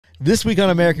This week on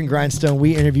American Grindstone,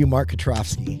 we interview Mark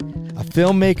Kutrovski, a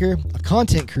filmmaker, a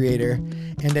content creator,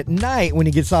 and at night when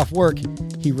he gets off work,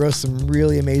 he roasts some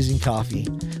really amazing coffee.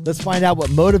 Let's find out what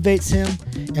motivates him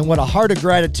and what a heart of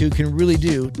gratitude can really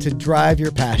do to drive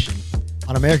your passion.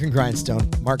 On American Grindstone,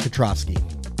 Mark Kutrovski.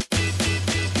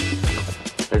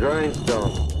 The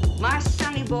Grindstone. My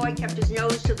sonny boy kept his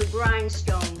nose to the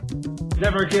grindstone.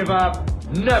 Never give up,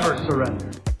 never surrender.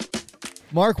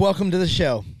 Mark, welcome to the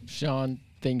show. Sean,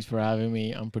 thanks for having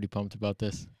me. I'm pretty pumped about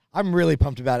this. I'm really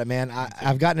pumped about it, man.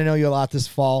 I've gotten to know you a lot this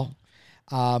fall,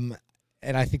 and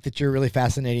I think that you're a really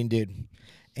fascinating dude.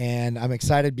 And I'm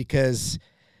excited because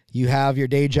you have your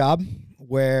day job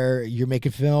where you're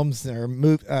making films or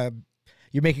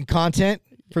you're making content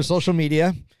for social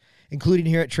media, including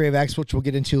here at Travax, which we'll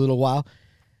get into in a little while.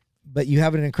 But you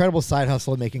have an incredible side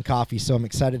hustle of making coffee, so I'm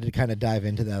excited to kind of dive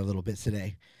into that a little bit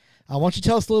today. Why don't you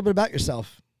tell us a little bit about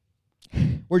yourself?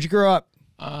 Where'd you grow up?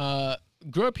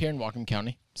 Grew up here in Whatcom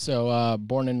County. So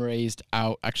born and raised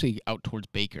out towards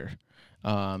Baker,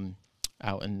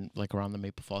 out in like around the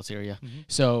Maple Falls area. Mm-hmm.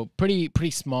 So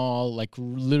pretty small, like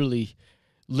literally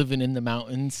living in the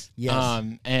mountains. Yes.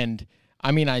 And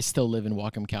I mean, I still live in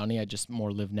Whatcom County. I just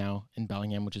more live now in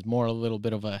Bellingham, which is more a little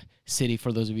bit of a city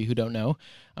for those of you who don't know.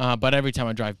 But every time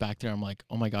I drive back there, I'm like,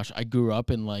 oh my gosh, I grew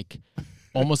up in like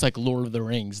almost like Lord of the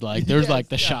Rings. Like there's like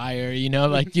the Shire, you know,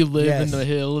 like you live in the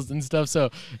hills and stuff. So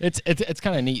it's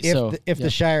kind of neat. If the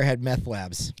Shire had meth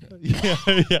labs. yeah.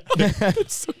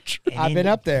 That's so true. I've been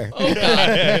up there.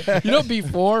 You know,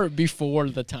 before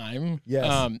the time,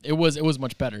 yes. It was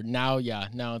much better. Now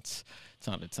it's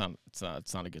not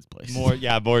a good place.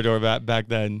 Mordor back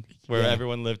then, where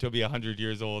everyone lived to be 100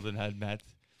 years old and had meth.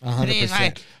 100%.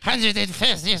 My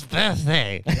 150th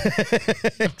birthday.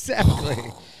 Exactly.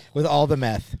 With all the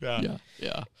meth. Yeah.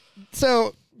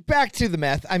 So back to the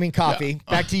meth. I mean coffee. Yeah.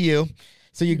 Back to you.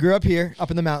 So you grew up here, up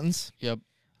in the mountains. Yep.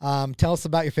 Tell us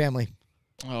about your family.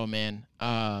 Oh man.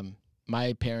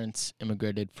 My parents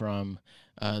immigrated from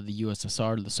the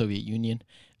USSR, the Soviet Union.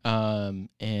 They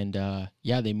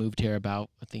moved here about,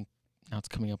 I think now it's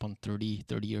coming up on 30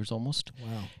 years almost.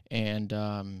 Wow. And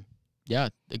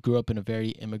they grew up in a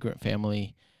very immigrant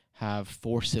family, have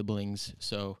 4 siblings,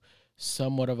 so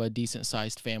somewhat of a decent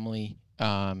sized family.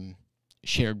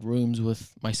 Shared rooms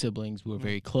with my siblings. We were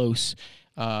very close.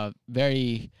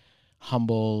 Very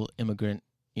humble immigrant,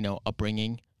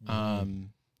 upbringing.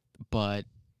 But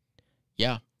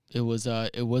yeah, it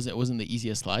wasn't the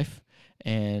easiest life.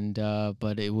 And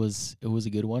but it was a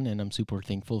good one, and I'm super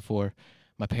thankful for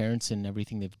my parents and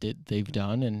everything they've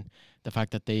done, and the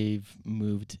fact that they've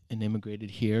moved and immigrated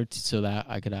here so that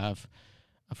I could have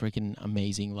a freaking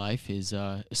amazing life is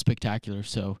spectacular.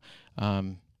 So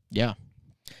yeah.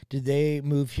 Did they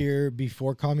move here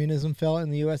before communism fell in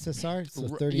the USSR? So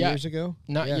 30 years ago?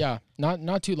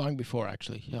 Not too long before,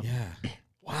 actually. Yeah.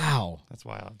 Wow. That's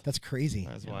wild. That's crazy.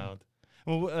 That's wild.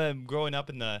 Well, growing up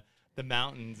in the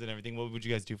mountains and everything, what would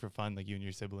you guys do for fun, like you and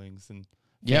your siblings and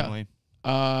family?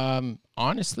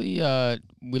 Honestly,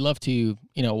 we love to,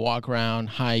 walk around,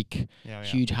 hike,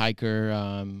 huge hiker.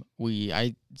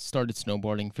 I started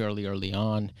snowboarding fairly early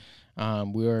on.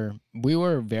 We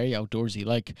were very outdoorsy.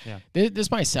 Like this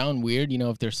might sound weird,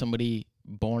 if there's somebody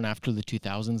born after the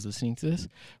 2000s listening to this,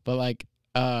 but like,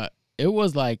 it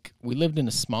was like we lived in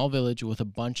a small village with a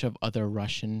bunch of other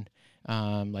Russian,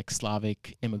 like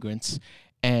Slavic immigrants.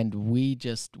 And we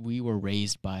were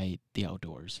raised by the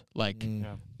outdoors. Like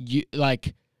you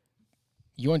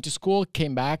went to school,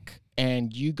 came back,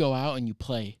 and you go out and you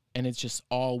play, and it's just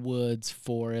all woods,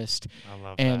 forest. I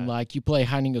love and that. like you play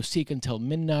hide and go seek until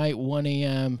midnight, 1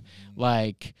 a.m.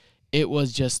 Like it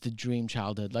was just the dream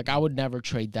childhood. Like I would never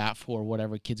trade that for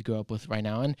whatever kids grow up with right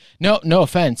now. And no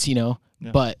offense,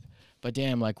 but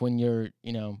damn, like when you're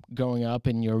growing up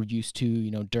and you're used to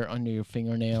dirt under your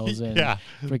fingernails and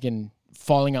freaking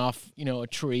falling off, a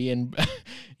tree and,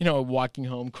 walking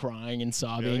home crying and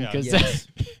sobbing because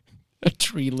a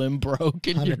tree limb broke.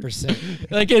 And 100%.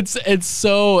 Like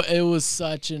it was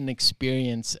such an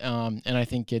experience. And I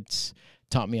think it's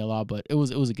taught me a lot, but it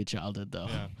was a good childhood though.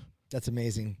 Yeah. That's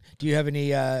amazing. Do you have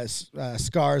any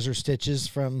scars or stitches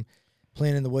from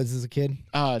playing in the woods as a kid?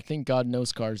 Thank God, no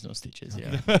scars, no stitches.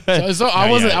 Yeah. So I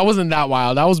wasn't that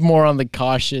wild. I was more on the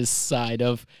cautious side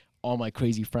of all my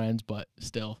crazy friends, but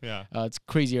still, it's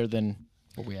crazier than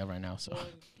what we have right now. So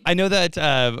I know that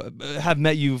have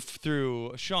met you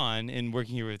through Sean in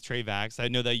working here with Travax. I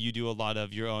know that you do a lot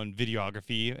of your own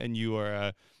videography, and you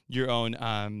are your own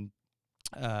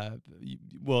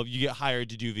you get hired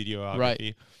to do videography.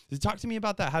 Right. Talk to me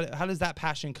about that. How does that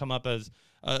passion come up as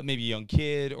maybe a young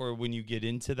kid, or when you get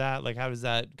into that? Like, how does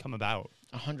that come about?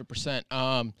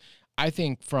 100%. I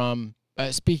think from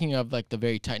speaking of like the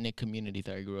very tight knit community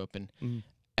that I grew up in,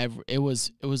 it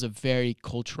was a very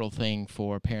cultural thing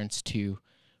for parents to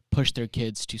push their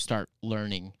kids to start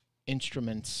learning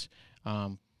instruments,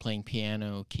 playing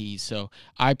piano, keys. So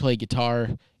I play guitar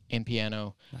and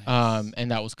piano, Nice.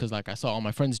 and that was because like I saw all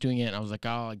my friends doing it, and I was like,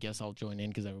 oh, I guess I'll join in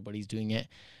because everybody's doing it.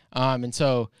 And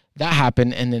so that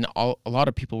happened, and then a lot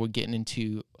of people were getting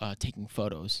into taking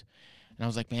photos, and I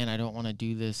was like, man, I don't want to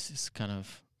do this. It's kind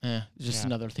of just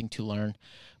another thing to learn.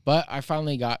 But I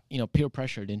finally got peer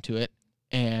pressured into it.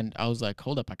 And I was like,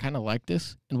 hold up, I kind of like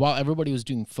this. And while everybody was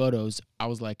doing photos, I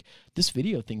was like, this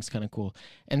video thing's kind of cool.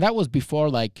 And that was before,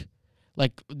 like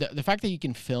the fact that you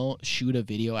can shoot a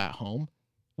video at home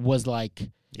was like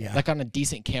on a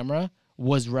decent camera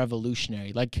was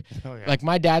revolutionary. Like, like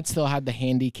my dad still had the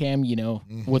handy cam,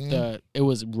 with it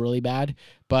was really bad.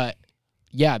 But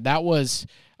yeah, that was,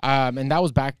 and that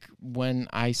was back when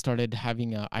I started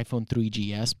having an iPhone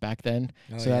 3GS back then.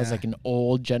 So that was like an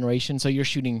old generation. So you're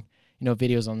shooting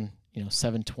videos on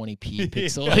 720p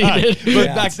pixelated.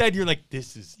 But back then you're like,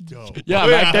 this is dope. Yeah,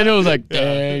 back then it was like,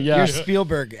 You're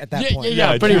Spielberg at that point.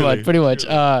 Yeah, pretty much.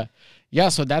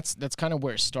 So that's kind of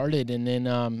where it started, and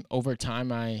then over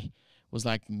time I was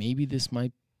like, maybe this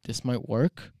might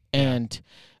work, and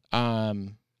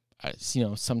some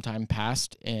time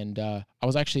passed, and I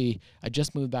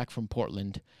just moved back from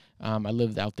Portland. I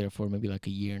lived out there for maybe like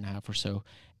a year and a half or so,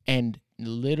 and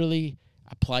literally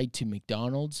applied to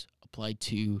McDonald's, applied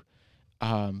to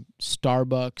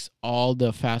Starbucks, all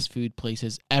the fast food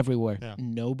places, everywhere. Yeah.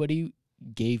 Nobody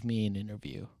gave me an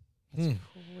interview. That's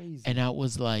crazy. And I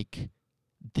was like,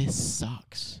 this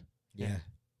sucks. Yeah.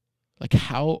 Like,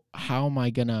 how am I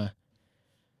gonna...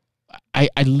 I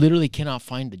literally cannot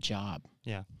find a job.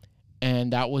 Yeah.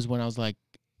 And that was when I was like,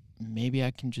 maybe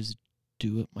I can just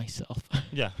do it myself.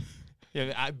 Yeah.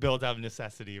 Yeah, I built out of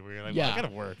necessity where you're like, well, I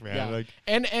gotta work, man. Yeah. Like,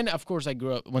 and of course, I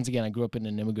grew up in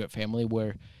an immigrant family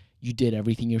where you did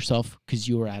everything yourself because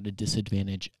you were at a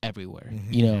disadvantage everywhere.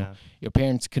 Your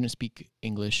parents couldn't speak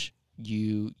English.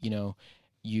 You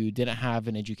didn't have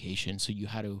an education, so you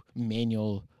had to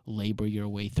manual labor your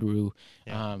way through.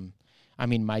 Yeah.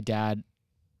 My dad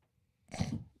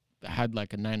had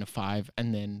like a 9 to 5,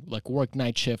 and then like worked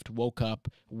night shift, woke up,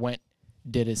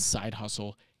 did his side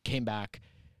hustle, came back,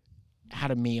 had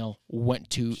a meal, went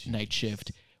to night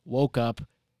shift, woke up,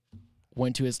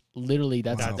 went to his literally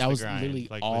that was grind. Literally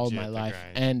like all my life.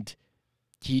 Grind. And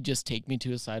he just take me to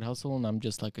his side hustle, and I'm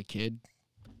just like a kid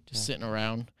just sitting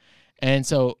around. And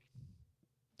so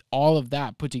all of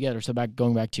that put together, so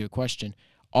going back to your question,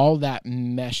 all that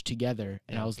meshed together,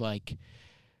 and I was like,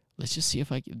 let's just see if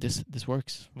this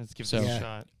works. Let's give it a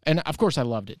shot. And of course I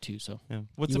loved it too. So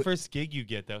what's the first gig you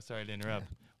get though? Sorry to interrupt.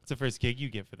 What's the first gig you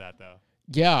get for that though?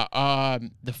 Yeah,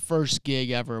 the first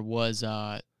gig ever was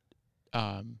I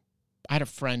had a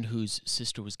friend whose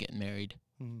sister was getting married,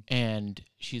 and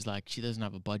she's like, she doesn't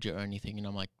have a budget or anything, and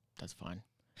I'm like, that's fine.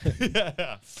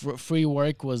 Free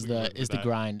work is the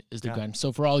grind.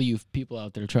 So for all you people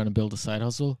out there trying to build a side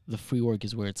hustle, the free work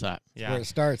is where it's at. Yeah, where it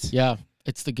starts. Yeah,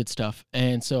 it's the good stuff.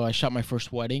 And so I shot my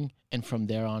first wedding, and from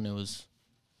there on it was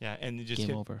and you just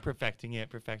kept perfecting it.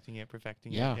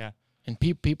 Yeah. And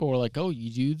people were like, "Oh, you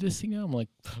do this thing now?" I'm like,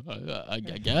 "I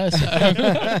guess."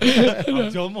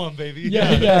 I'm done one, baby.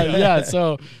 Yeah.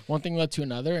 So one thing led to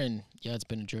another, and it's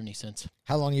been a journey since.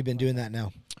 How long you been doing that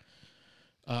now?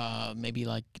 Maybe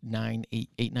like 9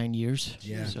 years.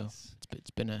 Yeah. So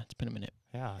it's been a minute.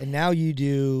 Yeah. And now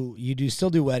you still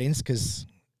do weddings, because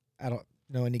I don't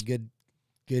know any good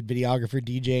videographer,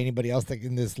 DJ, anybody else that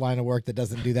in this line of work that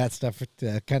doesn't do that stuff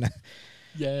to kind of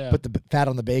put the fat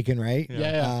on the bacon, right?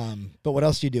 Yeah. But what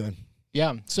else are you doing?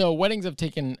 Yeah. So weddings have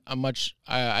taken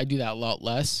I do that a lot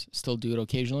less, still do it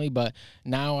occasionally, but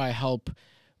now I help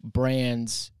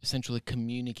brands essentially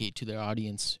communicate to their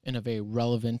audience in a very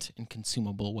relevant and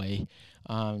consumable way.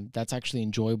 That's actually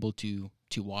enjoyable to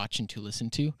watch and to listen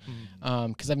to.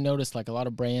 Because I've noticed like a lot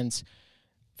of brands,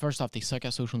 first off, they suck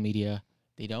at social media.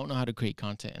 They don't know how to create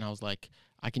content. And I was like,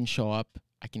 I can show up,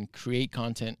 I can create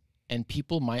content, and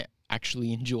people might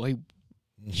actually enjoy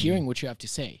hearing what you have to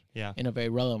say in a very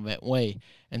relevant way.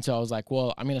 And so I was like,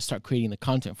 well, I'm going to start creating the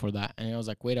content for that. And I was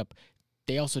like, wait up,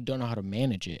 they also don't know how to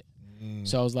manage it.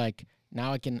 So I was like,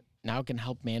 now I can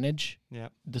help manage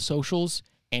the socials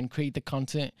and create the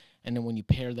content. And then when you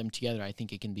pair them together, I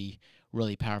think it can be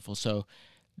really powerful. So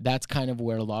that's kind of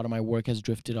where a lot of my work has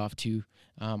drifted off to.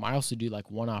 I also do like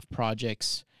one-off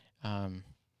projects,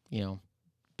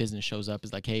 business shows up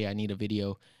is like, hey, I need a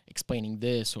video explaining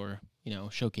this or, you know,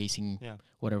 showcasing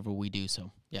whatever we do.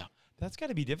 So, yeah. That's got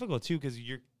to be difficult, too, because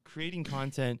you're creating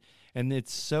content, and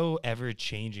it's so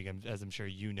ever-changing, as I'm sure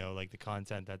you know, like the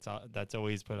content that's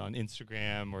always put on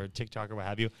Instagram or TikTok or what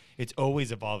have you. It's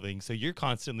always evolving, so you're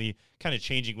constantly kind of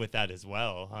changing with that as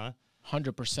well, huh?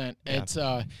 100%. Yeah. It's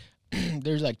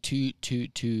there's like two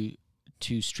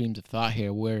streams of thought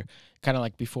here where kind of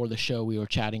like before the show we were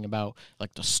chatting about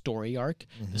like the story arc.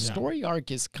 The story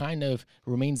arc is kind of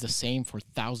remains the same for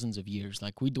thousands of years.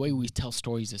 Like the way we tell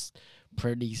stories is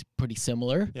pretty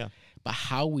similar. Yeah. But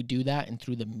how we do that and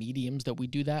through the mediums that we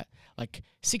do that, like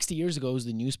 60 years ago was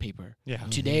the newspaper. Yeah.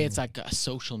 Today it's like a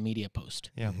social media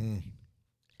post. Yeah.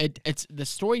 It's the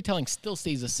storytelling still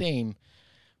stays the same,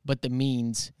 but the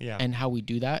means and how we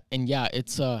do that. And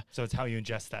it's so it's how you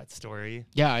ingest that story.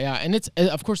 and it's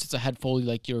of course it's a head full,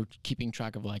 like you're keeping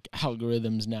track of like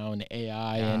algorithms now and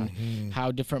AI and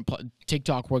how different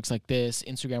TikTok works like this,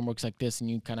 Instagram works like this, and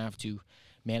you kind of have to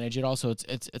manage it also.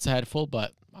 It's a head full,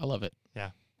 but I love it. Yeah.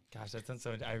 Gosh, that sounds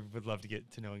so. I would love to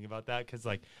get to knowing about that, because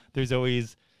like there's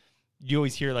always. You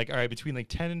always hear like, all right, between like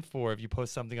 10 and 4, if you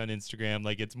post something on Instagram,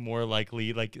 like it's more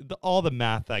likely, like all the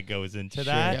math that goes into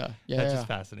that. That just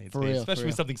fascinates me, especially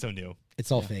with something so new.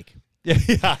 It's all fake.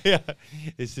 Yeah.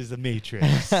 This is a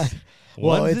matrix.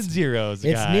 Well, Ones and zeros,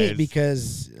 it's guys. neat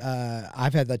because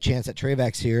I've had the chance at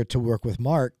Travax here to work with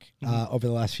Mark over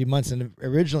the last few months. And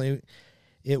originally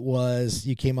it was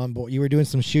you came on board. You were doing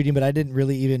some shooting, but I didn't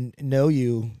really even know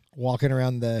you walking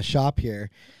around the shop here.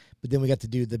 But then we got to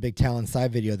do the big Talon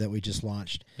side video that we just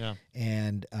launched. Yeah.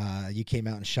 And you came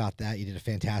out and shot that. You did a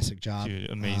fantastic job. Dude,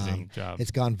 amazing job.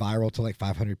 It's gone viral to like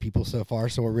 500 people so far,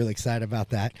 so we're really excited about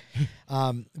that.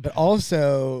 But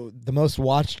also, the most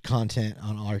watched content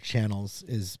on our channels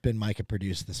has been Micah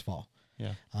produced this fall.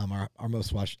 Yeah. Our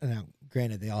most watched. Now,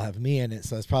 granted, they all have me in it,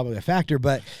 so it's probably a factor.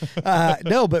 But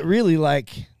no, but really,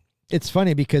 like, it's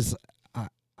funny because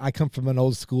I come from an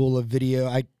old school of video.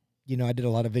 I did a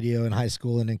lot of video in high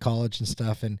school and in college and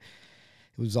stuff, and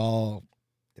it was all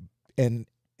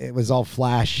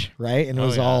flash, right? And it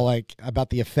was all like about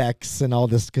the effects and all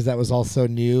this, because that was all so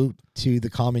new to the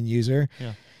common user.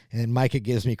 Yeah. And Micah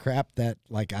gives me crap that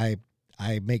like I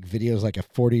make videos like a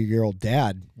 40-year-old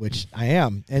dad, which I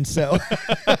am. And so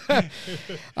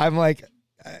I'm like,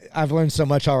 I've learned so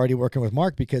much already working with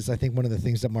Mark, because I think one of the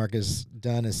things that Mark has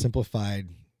done is simplified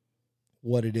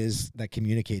what it is that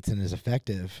communicates and is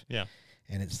effective. Yeah.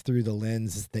 And it's through the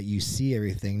lens that you see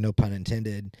everything, no pun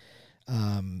intended,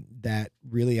 that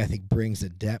really, I think, brings a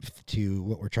depth to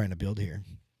what we're trying to build here.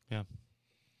 Yeah.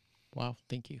 Wow.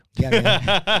 Thank you. Yeah,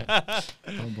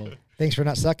 man. Thanks for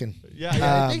not sucking.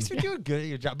 Yeah. Thanks for doing good at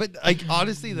your job. But like,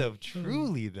 honestly, though,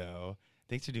 truly, though,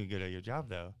 thanks for doing good at your job,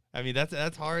 though. I mean,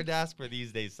 that's hard to ask for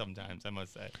these days sometimes, I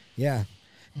must say. Yeah.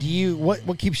 Do you,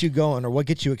 what keeps you going, or what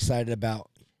gets you excited about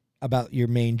your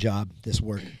main job, this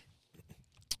work?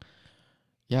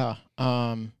 Yeah.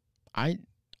 I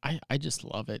just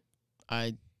love it.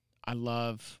 I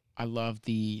love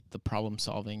the problem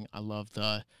solving. I love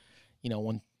the,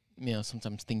 when,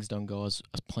 sometimes things don't go as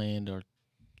planned, or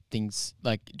things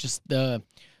like just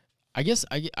I guess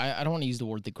I don't want to use the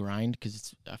word the grind,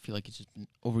 because I feel like it's just been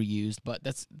overused, but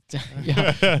that's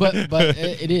but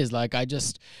it is like I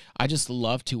just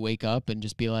love to wake up and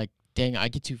just be like, dang, I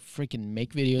get to freaking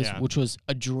make videos, which was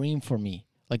a dream for me.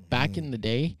 Like back in the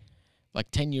day, like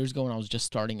 10 years ago when I was just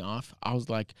starting off, I was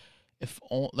like,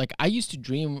 I used to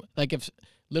dream, like if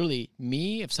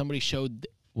somebody showed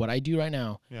what I do right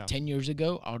now 10 years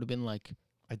ago, I would have been like,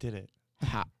 I did it.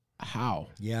 How?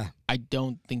 Yeah. I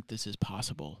don't think this is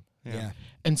possible. Yeah.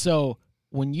 And so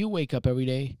when you wake up every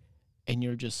day and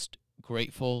you're just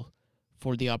grateful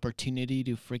for the opportunity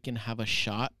to freaking have a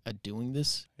shot at doing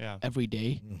this every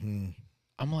day,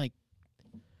 I'm like,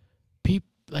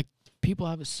 people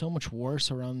have it so much worse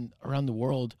around the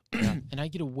world, and I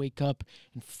get to wake up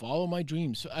and follow my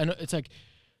dreams. I know it's like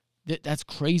that's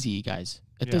crazy, you guys.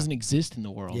 It doesn't exist in the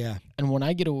world. Yeah. And when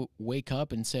I get to wake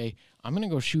up and say, I'm gonna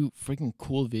go shoot freaking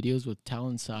cool videos with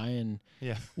Talon Sai and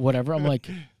whatever, I'm like,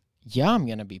 I'm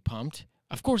gonna be pumped.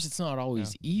 Of course, it's not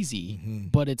always easy,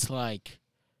 but it's like,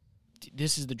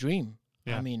 this is the dream.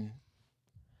 Yeah. I mean,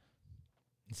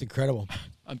 it's incredible.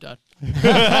 I'm done.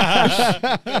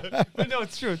 But no,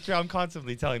 it's true. It's true. I'm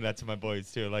constantly telling that to my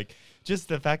boys too. Like, just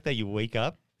the fact that you wake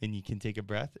up and you can take a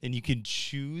breath and you can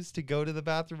choose to go to the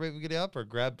bathroom right when you get up, or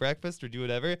grab breakfast, or do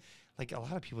whatever. Like, a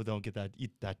lot of people don't get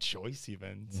that choice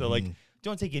even. So like,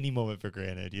 don't take any moment for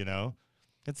granted.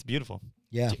 It's beautiful.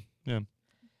 Yeah. Yeah.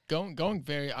 Going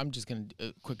very. I'm just gonna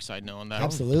quick side note on that.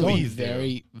 Absolutely. Going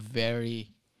very,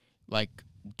 very, like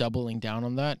doubling down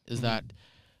on that is that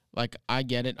Like, I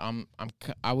get it.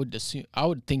 I would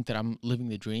think that I'm living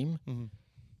the dream. Mm-hmm.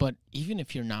 But even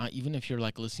if you're not, even if you're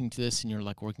like listening to this and you're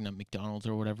like working at McDonald's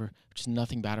or whatever, which is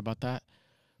nothing bad about that.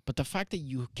 But the fact that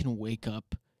you can wake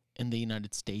up in the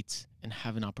United States and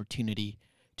have an opportunity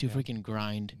to freaking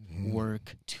grind,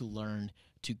 work, to learn,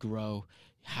 to grow,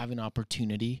 have an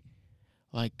opportunity,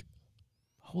 like,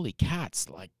 holy cats,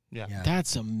 like,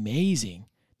 that's amazing.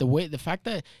 The fact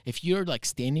that if you're like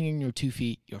standing on your 2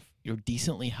 feet, you're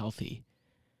decently healthy,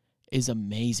 is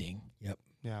amazing. Yep.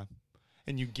 Yeah.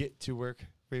 And you get to work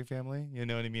for your family. You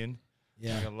know what I mean?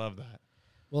 Yeah. Like, I love that.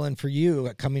 Well, and for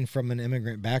you, coming from an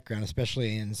immigrant background,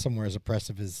 especially in somewhere as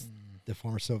oppressive as the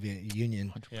former Soviet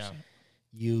Union, 100%.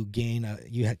 you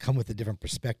you had come with a different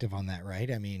perspective on that,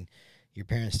 right? I mean, your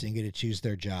parents didn't get to choose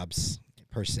their jobs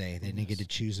per se. They didn't get to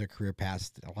choose their career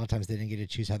paths. A lot of times they didn't get to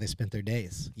choose how they spent their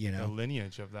days, you know? The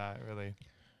lineage of that, really.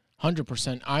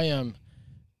 100%. I am,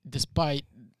 despite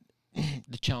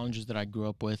the challenges that I grew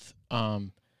up with,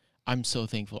 I'm so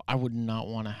thankful. I would not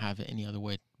want to have it any other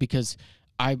way, because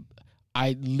I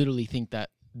literally think that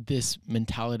this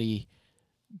mentality,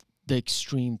 the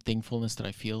extreme thankfulness that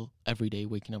I feel every day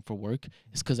waking up for work,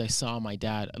 is because I saw my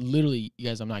dad, literally, you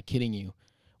guys, I'm not kidding you,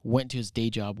 went to his day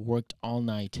job, worked all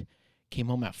night, came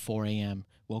home at 4 a.m.,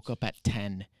 woke up at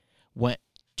 10, went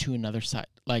to another side.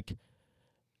 Like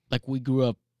we grew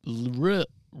up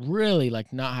really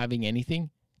like not having anything.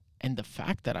 And the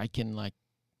fact that I can like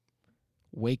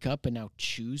wake up and now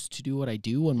choose to do what I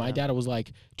do, when my dad was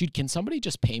like, dude, can somebody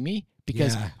just pay me?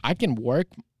 Because I can work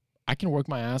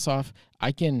my ass off.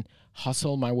 I can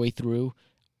hustle my way through.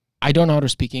 I don't know how to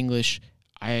speak English.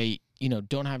 I,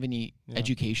 don't have any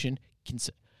education.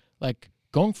 Like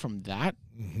going from that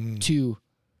to,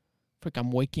 frick,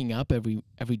 I'm waking up every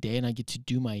day and I get to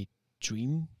do my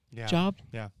dream job.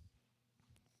 Yeah.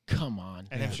 Come on.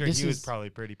 And I'm sure he was probably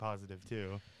pretty positive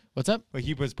too. What's up? Well,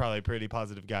 he was probably a pretty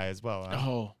positive guy as well. Huh?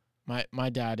 Oh, my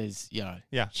dad is, yeah.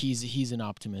 He's an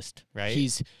optimist. Right.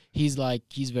 He's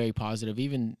very positive.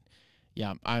 Even,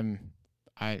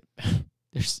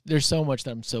 there's so much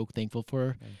that I'm so thankful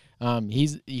for.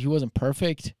 He wasn't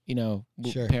perfect.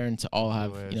 Sure. Parents all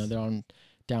have, their own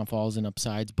downfalls and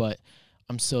upsides, but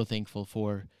I'm so thankful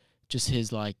for just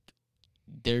his, like,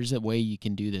 there's a way you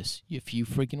can do this. If you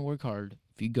freaking work hard,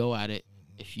 if you go at it,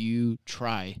 if you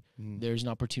try, there's an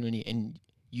opportunity, and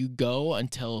you go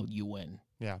until you win.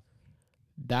 Yeah.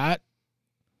 That,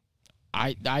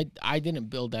 I didn't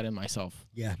build that in myself.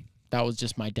 Yeah. That was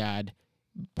just my dad,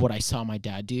 what I saw my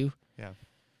dad do. Yeah.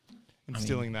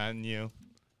 Instilling that in you.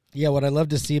 Yeah, what I love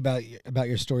to see about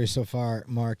your story so far,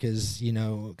 Mark, is,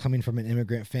 coming from an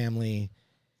immigrant family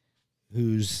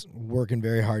who's working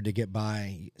very hard to get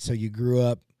by. So you grew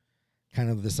up kind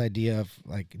of this idea of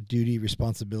like duty,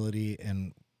 responsibility,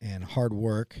 and hard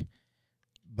work,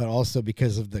 but also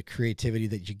because of the creativity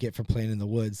that you get from playing in the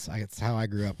woods. That's how I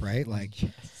grew up, right? Like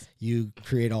you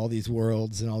create all these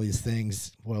worlds and all these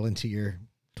things well into your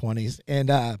 20s. And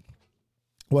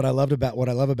what I love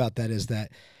about that is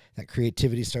that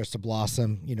creativity starts to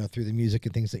blossom, through the music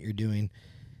and things that you're doing,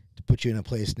 to put you in a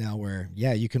place now where,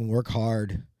 you can work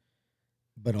hard,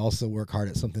 but also work hard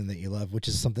at something that you love, which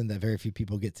is something that very few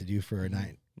people get to do for a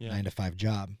 9 to 5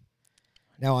 job.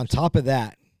 Now, on top of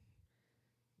that,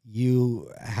 you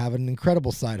have an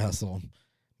incredible side hustle,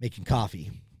 making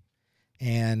coffee.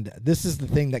 And this is the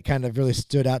thing that kind of really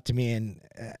stood out to me. And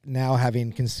now,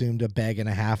 having consumed a bag and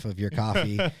a half of your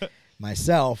coffee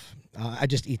myself, I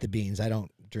just eat the beans. I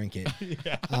don't drink it.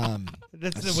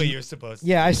 That's the way you're supposed to.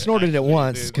 Yeah, I snorted it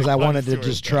once because I wanted to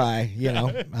just try,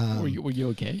 Were you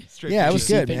okay? Yeah, it was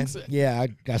good, man. Yeah,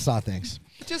 I saw things.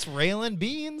 Just railing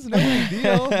beans, no big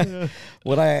deal.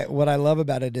 What I love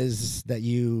about it is that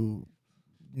you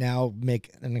now make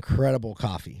an incredible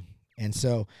coffee. And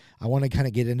so I want to kind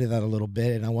of get into that a little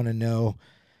bit, and I want to know,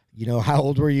 how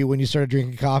old were you when you started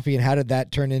drinking coffee, and how did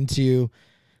that turn into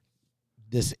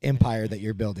this empire that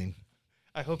you're building?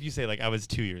 I hope you say, like, I was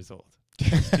 2 years old.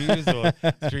 I was 2 years old,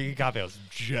 drinking coffee. I was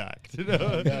jacked.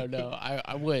 No.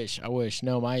 I wish.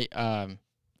 No, I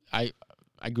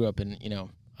grew up in,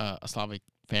 a Slavic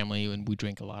family, and we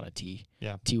drank a lot of tea.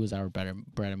 Yeah. Tea was our bread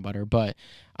and butter. But,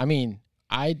 I mean,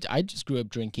 I just grew up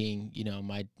drinking,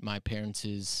 my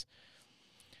parents'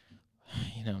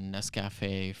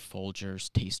 Nescafe, Folgers,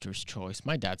 Taster's Choice.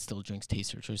 My dad still drinks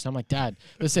Taster's Choice. I'm like, Dad,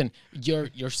 listen,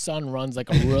 your son runs like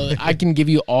a really, I can give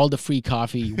you all the free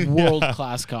coffee,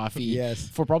 world-class coffee,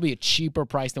 for probably a cheaper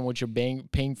price than what you're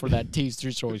paying for that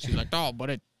Taster's Choice. He's like, oh, but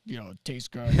it, tastes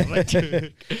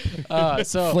good.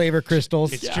 So flavor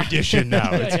crystals. It's tradition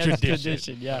now. It's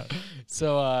tradition. Yeah.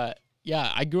 So,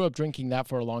 yeah, I grew up drinking that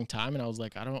for a long time, and I was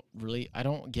like, I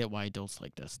don't get why adults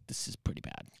like this. This is pretty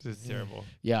bad. This is terrible.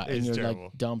 Yeah, It and is you're terrible.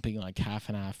 like dumping like half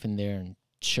and half in there, and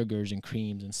sugars and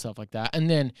creams and stuff like that. And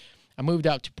then I moved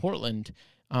out to Portland,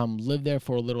 lived there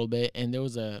for a little bit, and there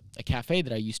was a cafe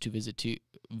that I used to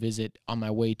visit on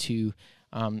my way to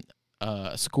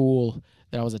a school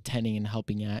that I was attending and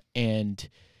helping at, and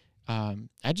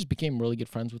I just became really good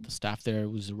friends with the staff there.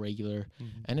 It was a regular,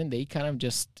 and then they kind of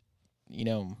just,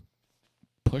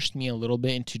 pushed me a little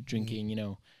bit into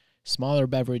drinking, smaller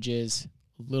beverages,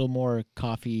 a little more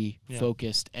coffee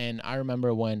focused. And I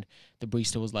remember when the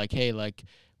barista was like, "Hey, like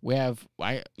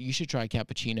you should try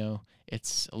cappuccino.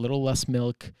 It's a little less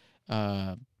milk.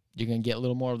 You're gonna get a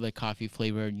little more of the coffee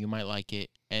flavor, and you might like it."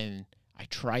 And I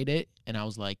tried it, and I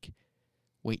was like,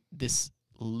 "Wait, there's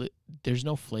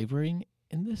no flavoring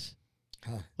in this?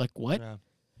 Like what?" Yeah.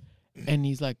 And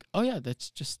he's like, "Oh yeah, it's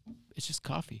just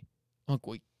coffee." I'm like,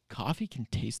 "Wait, coffee can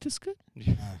taste this good?"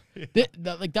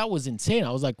 That was insane.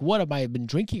 I was like, "What have I been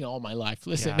drinking all my life?"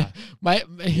 Listen,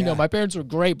 Yeah. my parents were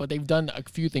great, but they've done a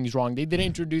few things wrong. They didn't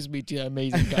introduce me to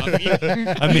amazing coffee.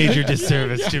 A major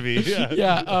disservice to me.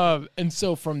 Yeah. And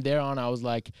so from there on, I was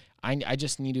like, I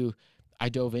just need to. I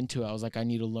dove into it. I was like, I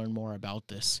need to learn more about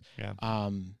this. Yeah.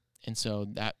 And so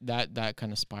that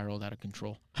kind of spiraled out of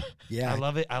control. Yeah. I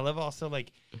love it. I love also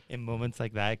like in moments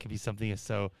like that, it could be something as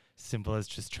so simple as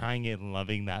just trying it and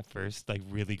loving that first like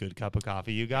really good cup of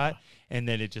coffee you got, and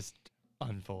then it just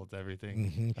unfolds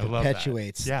everything. I love that.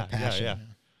 Perpetuates Yeah, the passion. yeah.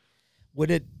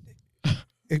 Would it?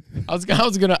 I was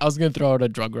gonna throw out a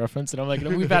drug reference, and I'm like,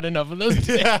 we've had enough of those.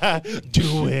 Yeah.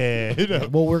 Do it.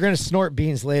 Well, we're gonna snort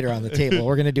beans later on the table.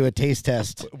 We're gonna do a taste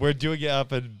test. We're doing it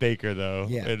up in Baker though.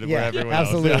 Yeah. And Yeah, where everyone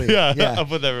absolutely. else. Yeah.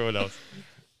 Up with everyone else.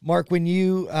 Mark, when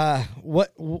you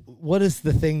what is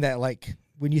the thing that, like,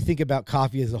 when you think about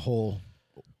coffee as a whole,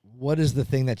 what is the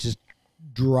thing that just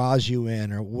draws you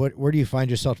in, or where do you find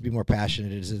yourself to be more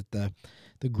passionate? Is it the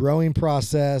growing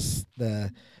process,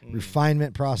 the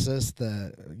refinement process,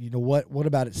 what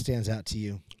about it stands out to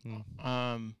you?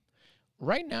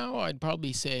 Right now, I'd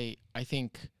probably say I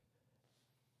think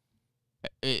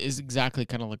it is exactly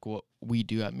kind of like what we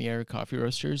do at Miera Coffee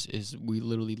Roasters. Is we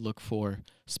literally look for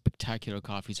spectacular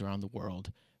coffees around the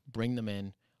world, bring them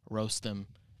in, roast them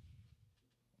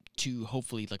to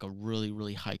hopefully like a really,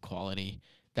 really high quality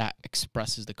that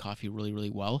expresses the coffee really, really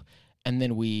well, and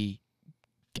then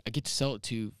I get to sell it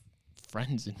to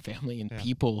friends and family and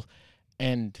people.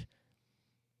 And,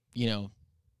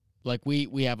 like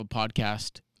we have a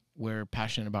podcast. We're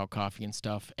passionate about coffee and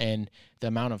stuff. And the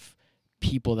amount of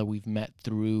people that we've met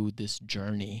through this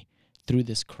journey, through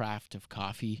this craft of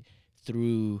coffee,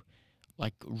 through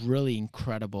like really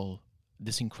incredible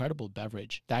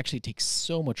beverage that actually takes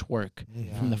so much work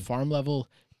from the farm level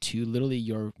to literally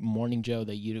your morning Joe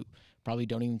that you probably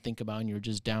don't even think about and you're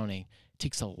just downing. It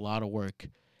takes a lot of work.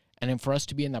 And then for us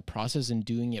to be in that process and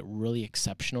doing it really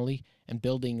exceptionally and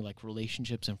building like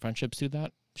relationships and friendships through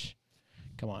that,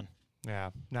 come on.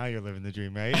 Yeah. Now you're living the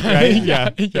dream, right? Right?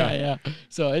 Yeah.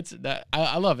 So it's that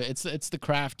I love it. It's the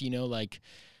craft, like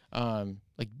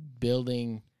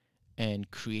building and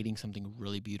creating something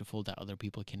really beautiful that other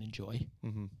people can enjoy.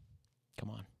 Mm-hmm. Come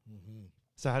on. Mm-hmm.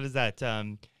 So how does that?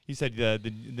 You said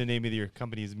the name of your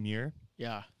company is Mier.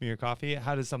 Yeah. Mier Coffee.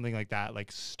 How does something like that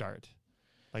like start?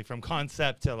 Like from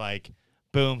concept to like,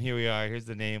 boom, here we are. Here's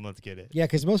the name. Let's get it. Yeah,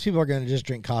 because most people are going to just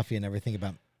drink coffee and never think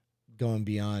about going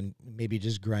beyond maybe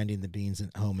just grinding the beans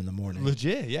at home in the morning.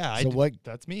 Legit, yeah. So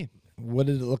that's me. What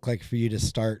did it look like for you to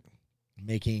start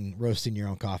roasting your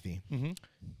own coffee? Mm-hmm.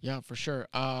 Yeah, for sure.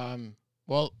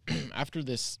 Well, after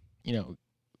this,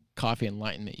 coffee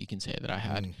enlightenment, you can say that I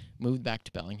had moved back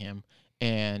to Bellingham,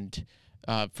 and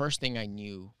first thing I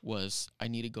knew was I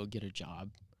need to go get a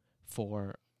job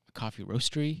for a coffee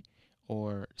roastery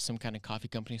or some kind of coffee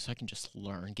company so I can just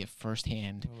learn, get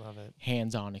firsthand,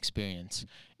 hands-on experience.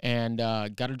 And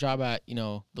got a job at,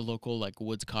 the local like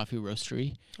Woods Coffee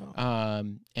Roastery,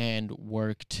 and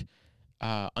worked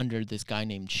under this guy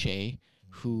named Shay,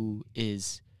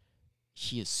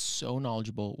 he is so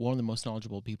knowledgeable, one of the most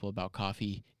knowledgeable people about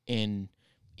coffee in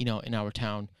our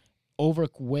town,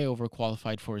 way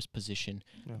overqualified for his position.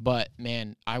 Yeah. But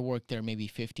man, I worked there maybe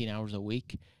 15 hours a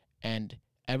week, and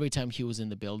every time he was in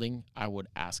the building, I would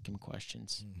ask him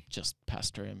questions, just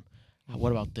pester him.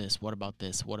 What about this? What about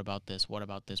this? What about this? What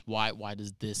about this? Why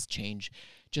does this change?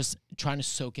 Just trying to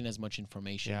soak in as much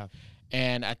information. Yeah.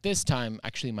 And at this time,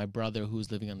 actually, my brother, who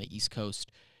was living on the East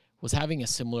Coast, was having a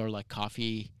similar like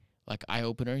coffee like eye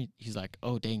opener. He's like,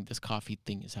 "Oh dang, this coffee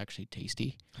thing is actually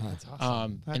tasty." That's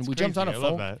awesome. And we jumped on a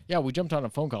phone. Yeah, we jumped on a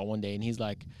phone call one day, and he's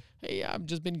like, "Hey, I've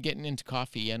just been getting into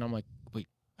coffee," and I'm like, "Wait,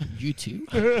 You too?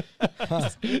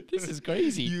 This is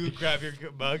crazy. You grab your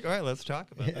mug. All right, let's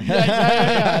talk about it.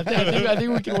 Yeah. I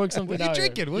think we can work something What are you out.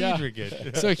 drinking? What are you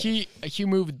drinking? So he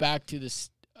moved back to this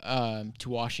to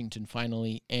Washington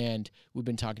finally, and we've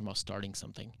been talking about starting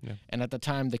something. Yeah. And at the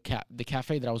time, the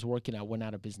cafe that I was working at went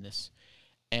out of business,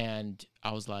 and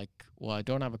I was like, well, I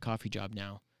don't have a coffee job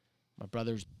now. My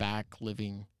brother's back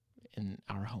living in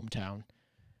our hometown.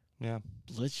 Yeah.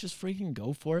 Let's just freaking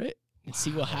go for it and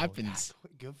see what happens.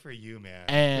 Good for you, man.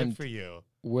 And good for you.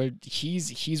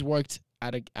 He's worked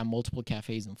at multiple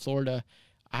cafes in Florida.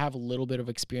 I have a little bit of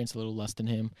experience, a little less than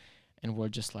him, and we're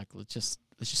just like, let's just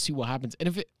see what happens. And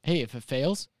if it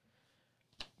fails,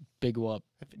 big whoop.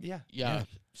 Yeah.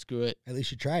 Screw it. At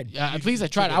least you tried. Yeah, at least I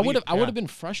tried. I would have been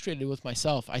frustrated with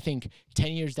myself. I think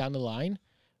 10 years down the line,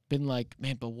 been like,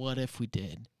 man, but what if we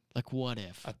did? Like, what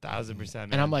if? 1,000%. Man.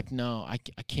 And I'm like, no, I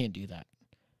can't do that.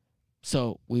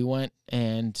 So we went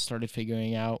and started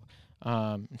figuring out.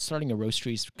 Starting a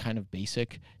roastery is kind of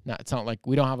basic. It's not like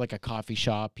we don't have like a coffee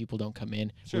shop. People don't come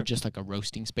in. Sure. We're just like a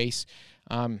roasting space.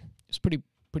 It's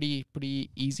pretty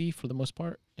easy for the most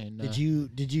part. And Did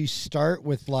you start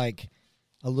with like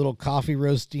a little coffee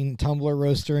roasting tumbler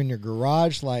roaster in your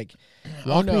garage? Like,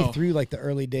 walk me through like the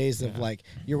early days of like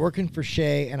you're working for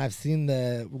Shea, and I've seen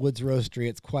the Woods Roastery.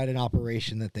 It's quite an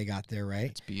operation that they got there, right?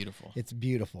 It's beautiful. It's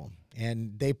beautiful,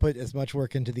 and they put as much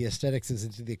work into the aesthetics as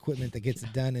into the equipment that gets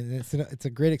it done, and it's a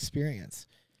great experience.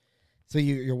 So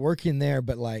you're working there,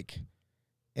 but like,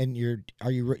 and you're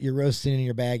roasting and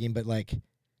you're bagging, but like,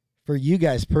 for you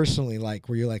guys personally, like,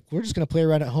 where you're like, we're just going to play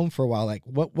around at home for a while. Like,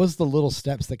 what was the little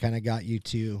steps that kind of got you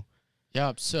to?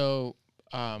 Yeah. So,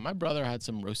 my brother had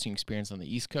some roasting experience on the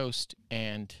East Coast,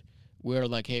 and we're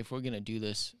like, hey, if we're going to do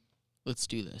this, let's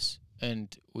do this.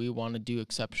 And we want to do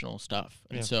exceptional stuff.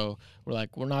 And so we're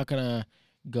like, we're not going to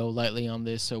go lightly on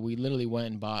this. So we literally went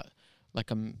and bought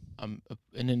like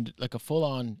a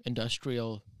full-on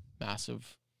industrial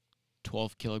massive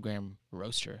 12-kilogram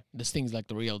roaster. This thing's like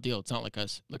the real deal. It's not like a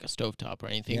stovetop or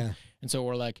anything. Yeah. And so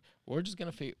we're like, we're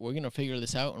gonna figure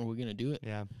this out, and we're gonna do it.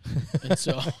 Yeah. And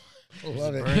so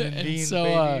love it. And beans,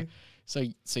 so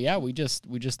baby. so yeah, we just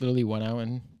literally went out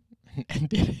and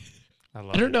did it. I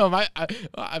don't know if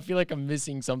I feel like I'm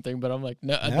missing something, but I'm like,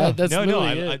 that's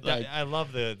literally it. I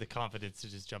love the confidence to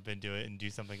just jump into it and do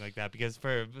something like that, because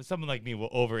for someone like me will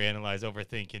overanalyze,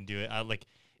 overthink, and do it.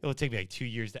 It will take me like 2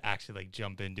 years to actually like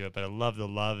jump into it, but I love the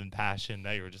love and passion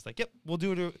that you were just like, yep, we'll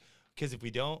do it, because if we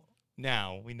don't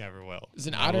now, we never will.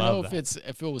 Listen, I don't know if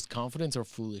it was confidence or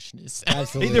foolishness.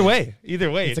 Absolutely. Either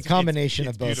way, it's a combination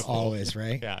of both, beautiful. Always,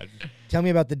 right? Yeah. Tell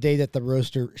me about the day that the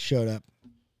roaster showed up.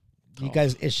 You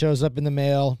guys, it shows up in the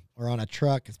mail or on a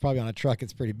truck. It's probably on a truck.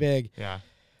 It's pretty big. Yeah.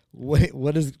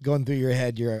 What is going through your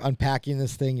head? You're unpacking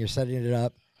this thing. You're setting it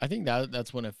up. I think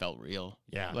that's when it felt real.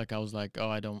 Yeah. Like I was like, oh,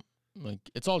 I don't like.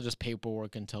 It's all just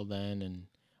paperwork until then,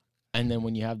 and then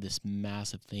when you have this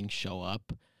massive thing show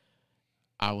up,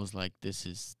 I was like, this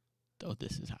is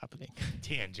happening.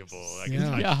 Tangible. Like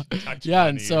yeah.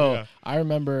 And so I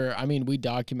remember. I mean, we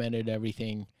documented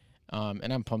everything,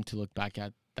 and I'm pumped to look back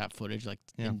at that footage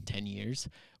in 10 years.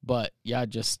 But yeah,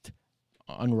 just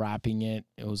unwrapping it,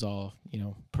 it was all,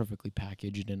 perfectly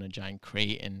packaged in a giant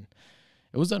crate, and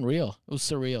it was unreal. It was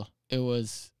surreal. It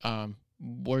was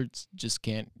words just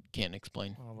can't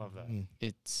explain. I love that.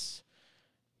 It's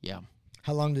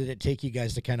How long did it take you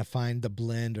guys to kind of find the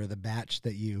blend or the batch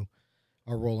that you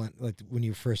are rolling, like when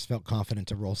you first felt confident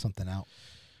to roll something out?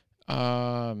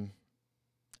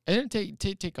 It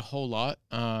didn't take a whole lot.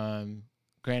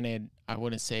 Granted, I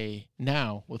wouldn't say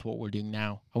now with what we're doing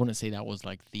now, I wouldn't say that was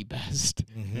like the best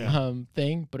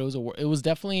thing, but it was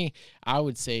definitely, I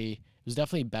would say it was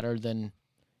definitely better than,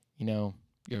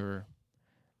 your.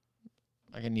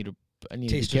 Like I need to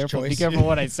be careful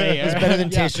what I say. It's better than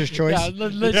Taster's Choice. Yeah,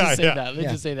 let's just say that.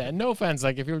 Let's just say that. No offense,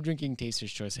 like if you're drinking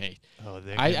Taster's Choice, hey. Oh,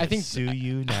 I think sue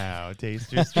you now,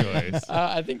 Taster's Choice.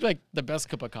 I think like the best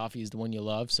cup of coffee is the one you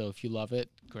love. So if you love it,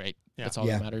 great. Yeah. That's all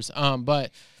that matters.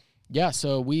 But yeah,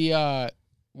 so we I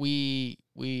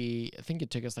think it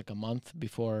took us like a month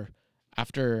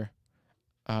after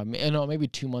maybe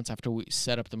 2 months after we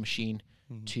set up the machine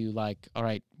to like, all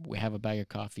right, we have a bag of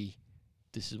coffee.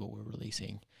 This is what we're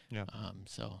releasing. Yeah.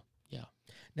 So yeah.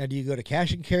 Now, do you go to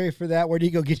cash and carry for that? Where do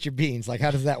you go get your beans? Like,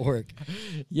 how does that work?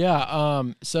 Yeah.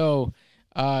 So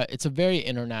it's a very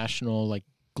international, like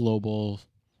global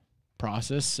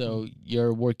process. So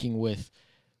you're working with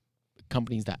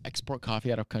companies that export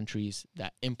coffee out of countries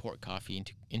that import coffee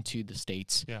into the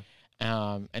States. Yeah.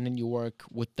 And then you work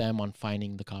with them on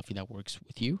finding the coffee that works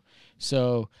with you.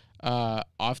 So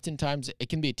oftentimes it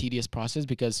can be a tedious process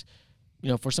because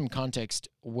for some context,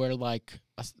 we're like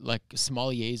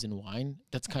sommeliers in wine.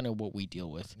 That's kind of what we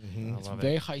deal with. Mm-hmm. It's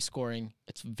very high scoring.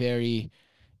 It's very,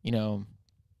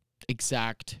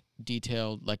 exact,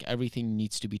 detailed. Like everything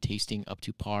needs to be tasting up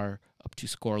to par, up to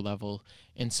score level.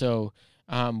 And so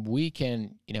we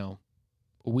can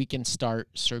start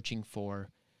searching for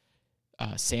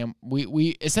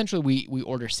we essentially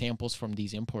order samples from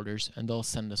these importers, and they'll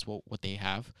send us what they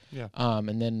have. Yeah.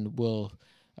 And then we'll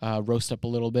roast up a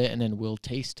little bit, and then we'll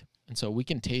taste. And so we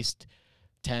can taste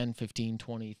 10, 15,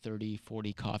 20, 30,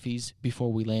 40 coffees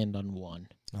before we land on one.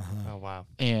 Oh, wow.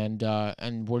 And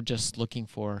we're just looking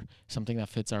for something that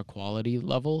fits our quality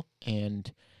level.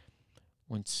 And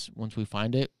once we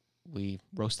find it, we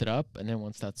roast it up, and then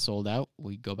once that's sold out,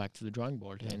 we go back to the drawing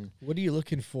board. Yeah. And What are you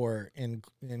looking for in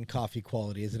coffee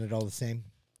quality? Isn't it all the same?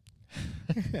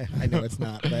 I know it's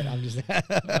not, but I'm just.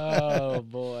 oh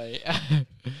boy.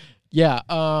 Yeah,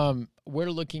 we're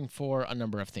looking for a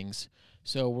number of things.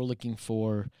 So we're looking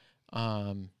for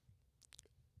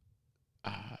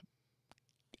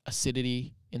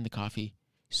acidity in the coffee,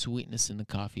 sweetness in the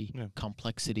coffee,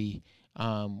 complexity.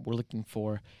 We're looking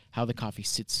for how the coffee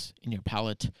sits in your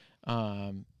palate.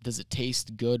 Does it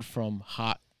taste good from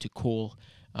hot to cool?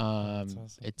 Awesome.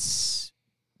 It's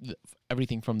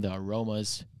everything from the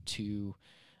aromas to,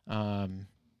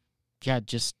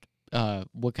 just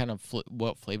what kind of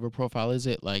what flavor profile is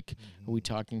it? Like, are we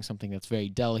talking something that's very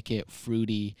delicate,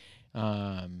 fruity,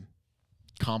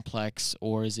 complex,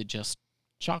 or is it just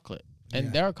chocolate?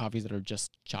 And there are coffees that are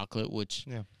just chocolate, which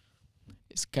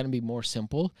it's going to be more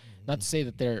simple. Not to say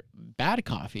that they're bad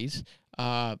coffees,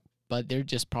 but they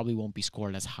just probably won't be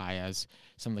scored as high as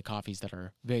some of the coffees that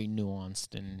are very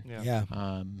nuanced and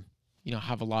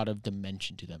have a lot of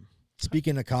dimension to them.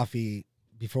 Speaking of coffee,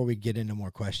 before we get into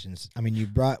more questions, I mean, you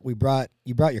brought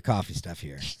your coffee stuff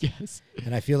here. Yes.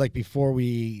 And I feel like before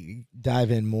we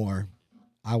dive in more,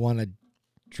 I want to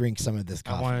drink some of this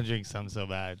coffee. I want to drink some so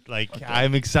bad. Like, okay.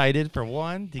 I'm excited for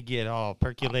one to get all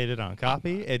percolated on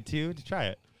coffee, and two to try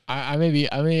it. I may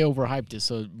overhyped it,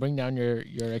 so bring down your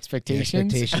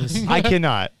expectations. I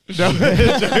cannot. No.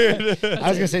 I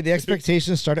was gonna say the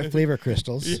expectations start at flavor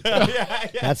crystals. Yeah.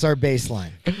 That's our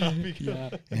baseline.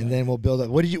 And then we'll build up.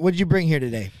 What did you bring here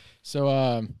today? So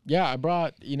I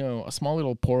brought a small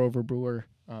little pour over brewer.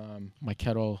 My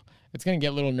kettle. It's gonna get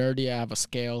a little nerdy. I have a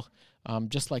scale.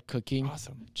 Just like cooking,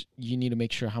 awesome. You need to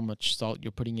make sure how much salt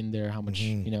you're putting in there, how much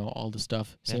all the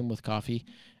stuff. Same with coffee.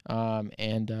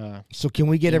 So can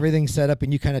we get everything set up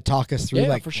and you kind of talk us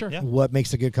through for sure. What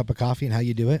makes a good cup of coffee and how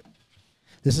you do it?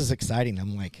 This is exciting.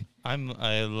 I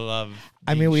love.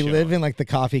 I mean, we live in like the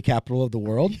coffee capital of the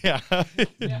world. Yeah.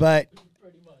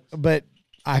 But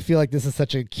I feel like this is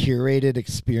such a curated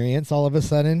experience all of a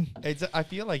sudden. I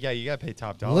feel like you gotta pay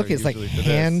top dollar. Look, it's like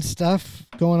hand stuff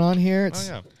going on here.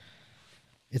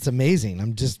 It's amazing.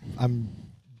 I'm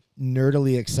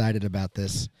nerdily excited about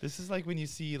this. This is like when you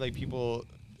see like people,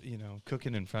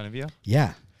 cooking in front of you.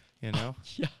 Yeah.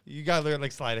 You gotta learn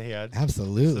like sleight of hand.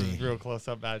 Absolutely. Real close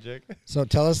up magic. So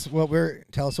tell us what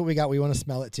we got. We want to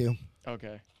smell it too.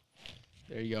 Okay.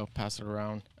 There you go. Pass it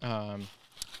around.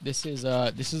 This is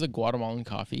a Guatemalan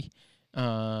coffee.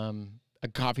 A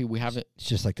coffee we haven't. It's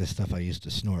just like the stuff I used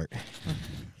to snort.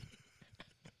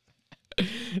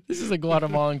 This is a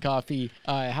Guatemalan coffee.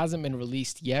 It hasn't been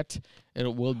released yet.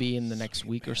 It will be in the next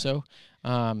week or so.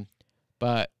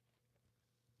 But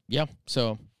yeah,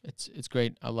 so it's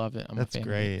great. I love it. That's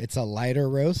great. It's a lighter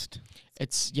roast.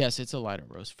 It's a lighter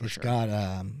roast for sure.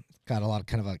 It's got a lot of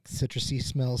kind of like citrusy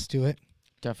smells to it.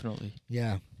 Definitely.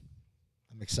 Yeah.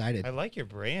 I'm excited. I like your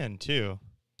brand too.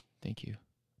 Thank you.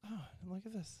 Oh, look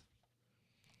at this.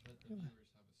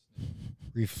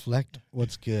 Reflect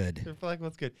what's good. Reflect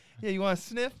what's good. Yeah, you want a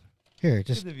sniff? Here,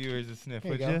 just give the viewers a sniff,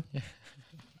 would you?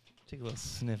 Take a little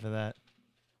sniff of that.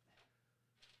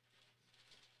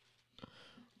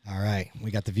 All right,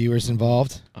 we got the viewers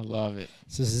involved. I love it.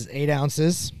 So this is 8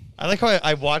 ounces. I like how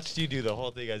I watched you do the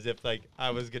whole thing as if like I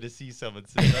was gonna see someone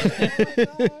sit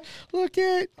there. Look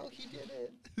at. Oh, he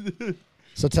did it.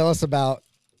 So tell us about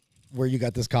where you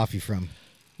got this coffee from.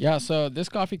 Yeah, so this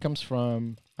coffee comes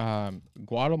from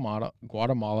Guatemala,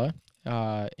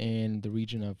 in the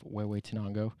region of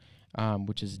Huehuetenango,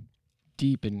 which is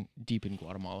deep in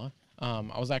Guatemala.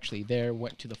 I was actually there.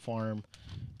 Went to the farm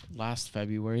last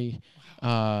February.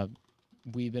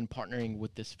 We've been partnering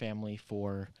with this family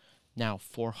for now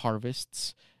 4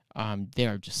 harvests. They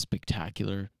are just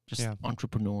spectacular,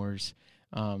 entrepreneurs,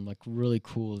 like really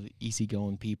cool,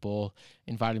 easygoing people.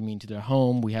 Invited me into their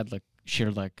home. We had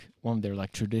shared one of their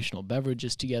traditional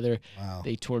beverages together. Wow.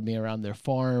 They toured me around their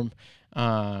farm,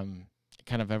 kind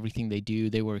of everything they do.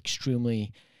 They were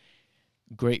extremely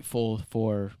grateful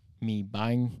for me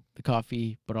buying the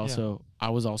coffee, but also I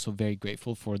was also very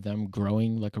grateful for them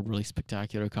growing like a really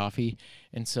spectacular coffee.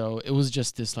 And so it was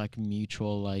just this like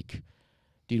mutual, like,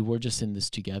 dude, we're just in this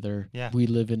together. Yeah. We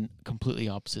live in completely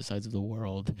opposite sides of the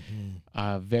world,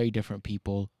 very different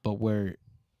people, but we're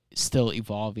still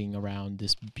evolving around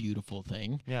this beautiful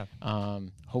thing. Yeah.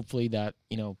 Hopefully that,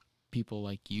 people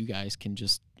like you guys can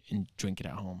just drink it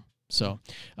at home. So,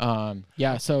 so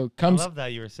I love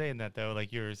that you were saying that, though.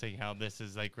 Like, you were saying how this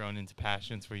is like grown into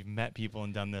passions where you've met people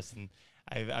and done this. And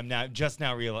I'm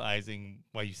now realizing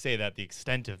why you say that, the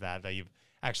extent of that you've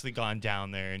actually gone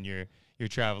down there and you're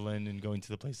traveling and going to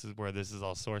the places where this is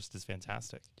all sourced is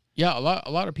fantastic. Yeah. A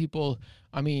lot of people,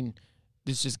 I mean,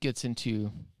 this just gets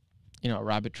into, a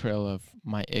rabbit trail of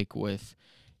my ick with,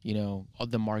 all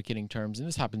the marketing terms. And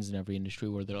this happens in every industry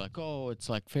where they're like, oh, it's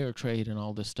like fair trade and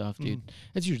all this stuff, dude.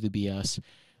 It's usually BS.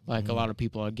 Like a lot of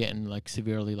people are getting like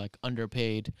severely like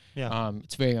underpaid. Yeah.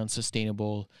 It's very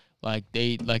unsustainable. Like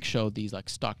they like show these like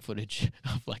stock footage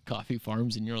of like coffee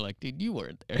farms and you're like, dude, you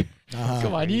weren't there.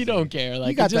 Come on, you don't care.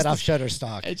 Like you got it's just that off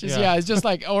Shutterstock. It's just it's just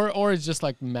like or it's just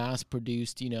like mass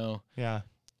produced, Yeah.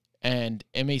 And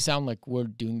it may sound like we're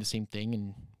doing the same thing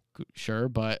and sure,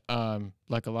 but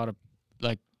like a lot of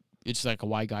like it's like a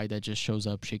white guy that just shows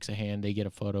up, shakes a hand, they get a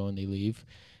photo and they leave.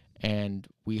 And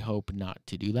we hope not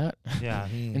to do that. Yeah.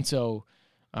 And so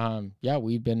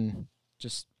we've been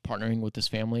just partnering with this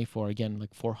family for, again,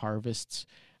 like 4 harvests,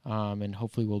 and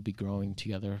hopefully we'll be growing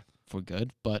together for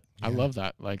good. But I love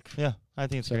that. Like, Yeah, I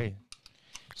think it's great.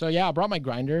 So I brought my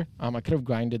grinder. I could have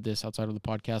grinded this outside of the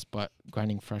podcast, but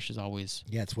grinding fresh is always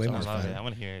it's way I more love fun. it. I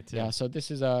want to hear it too. Yeah. So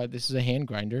this is a hand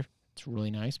grinder. It's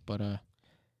really nice, but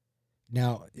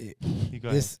Now, You go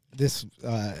this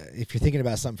if you're thinking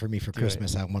about something for me for Do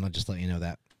Christmas, I want to just let you know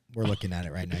that we're looking at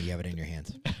it right now. You have it in your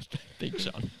hands. thanks,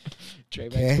 Sean. Travex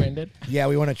Okay. branded. Yeah,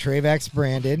 we want a Travex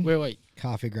branded Wait.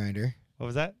 coffee grinder. What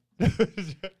was that?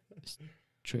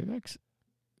 Travex?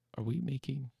 Are we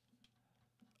making?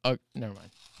 Never mind.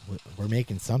 We're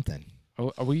making something.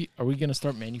 Are we gonna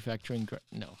start manufacturing?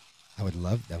 No. I would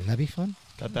love that. Wouldn't that be fun?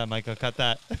 Cut that, Michael. Cut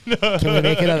that. Can we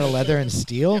make it out of leather and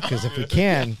steel? Because if we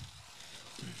can,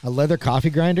 a leather coffee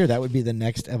grinder, that would be the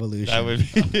next evolution. That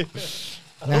would be.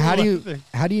 Now, how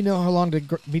do you know how long to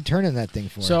be turning that thing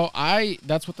for? So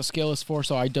that's what the scale is for.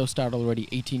 So I dosed out already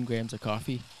 18 grams of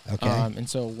coffee. Okay. And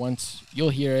so once you'll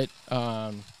hear it,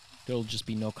 there'll just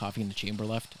be no coffee in the chamber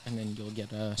left, and then you'll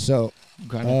get a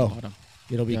grind at the bottom.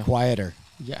 It'll be quieter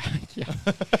Yeah.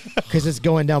 because it's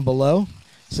going down below.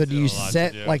 So do you Still a lot to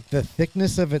set do. like the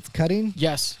thickness of its cutting?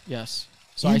 Yes.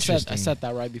 So I Interesting. set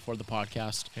that right before the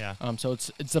podcast. Yeah. So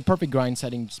it's the perfect grind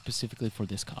setting specifically for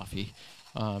this coffee,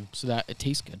 so that it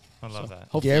tastes good. I love that. Do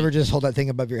Hopefully, you ever just hold that thing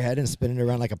above your head and spin it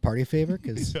around like a party favor?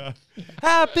 Because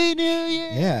Happy New Year.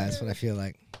 yeah, that's what I feel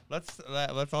like.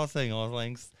 Let's all sing Old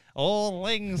Lang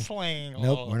Slang.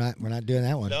 Nope, we're not doing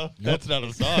that one. No, Nope. that's not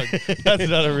a song. That's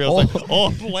not a real song.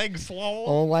 Old Lang Slang.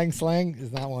 Old Lang Slang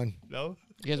is that one. No.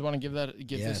 you guys want to give this a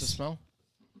Yes. smell?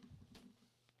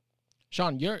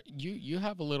 Sean, you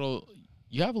have a little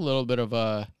bit of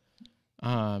a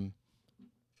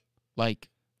like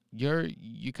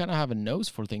you kind of have a nose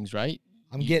for things, right?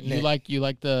 I'm getting it. You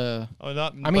like the. Oh,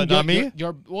 not. I mean, but not me.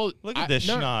 You're well. Look at this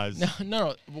no, schnoz.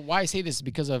 No. Why I say this is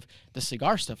because of the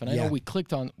cigar stuff, and I Yeah. know we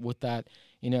clicked on with that,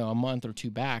 a month or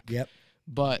two back. Yep.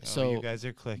 But Oh, so you guys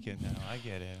are clicking now. I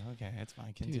get it. Okay, it's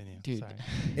fine. Continue. dude. Sorry.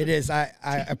 It is.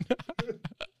 I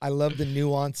love the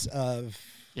nuance of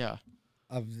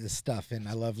this stuff, and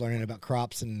I love learning about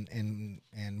crops and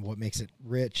what makes it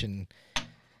rich. And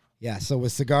yeah, so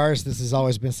with cigars, this has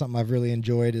always been something I've really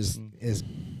enjoyed is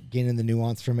gaining the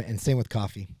nuance from it, and same with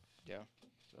coffee. Yeah.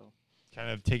 So Kind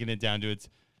of taking it down to its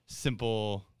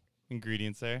simple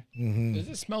ingredients there. Mm-hmm. does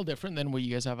it smell different than what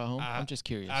you guys have at home? I'm just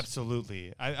curious.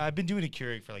 Absolutely. I've been doing a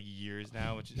Keurig for like years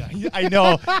now, which I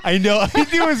know. I knew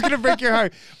it was gonna break your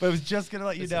heart, but I was just gonna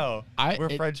let you know. We're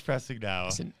French pressing now,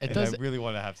 listen, and I really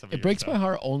want to have some. It breaks my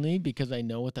heart only because I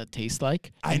know what that tastes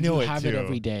like. I and know you it have too. it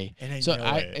every day. And I so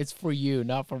know it. it's for you,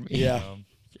 not for me. Yeah.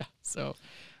 Yeah. So,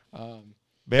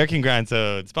 American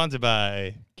Grindstone, sponsored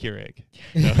by Keurig.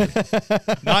 No.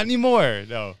 Not anymore.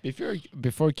 No.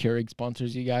 before Keurig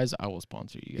sponsors you guys, I will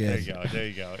sponsor you guys. Yes. There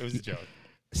you go. It was a joke.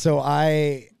 So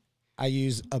I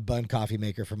use a Bun coffee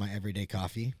maker for my everyday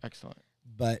coffee, Excellent.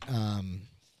 but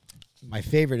my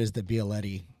favorite is the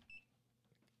Bialetti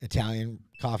Italian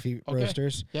coffee Okay.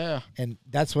 roasters, Yeah. and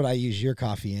that's what I use your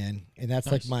coffee in, and that's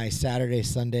like Nice. my Saturday,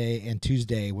 Sunday, and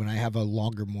Tuesday when I have a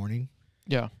longer morning.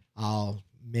 Yeah. I'll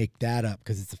make that up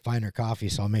because it's a finer coffee,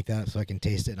 so I'll make that up so I can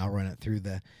taste it, and I'll run it through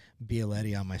the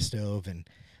Bialetti on my stove and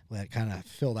let it kind of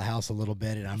fill the house a little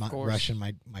bit, and I'm not rushing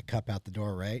my cup out the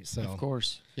door, right? So Of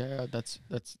course. Yeah, that's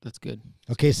good.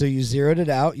 Okay, so you zeroed it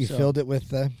out. You filled it with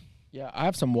the. Yeah, I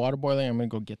have some water boiling. I'm gonna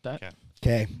go get that.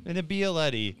 Okay. And a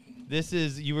Bialetti. This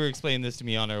is, you were explaining this to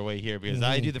me on our way here because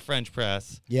I do the French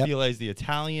press. Yep. Bialetti is the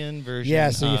Italian version.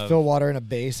 Yeah, so you fill water in a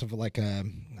base of like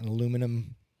an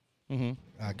aluminum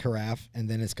carafe, and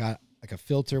then it's got like a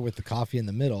filter with the coffee in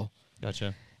the middle.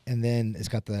 Gotcha. And then it's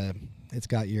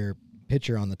got your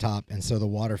pitcher on the top, and so the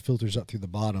water filters up through the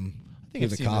bottom think through I've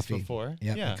the seen coffee. this before.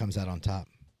 Yep, Yeah. it comes out on top.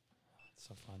 It's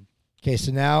so fun. Okay,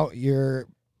 so now you're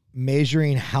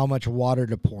measuring how much water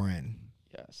to pour in.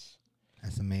 Yes.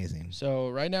 That's amazing. So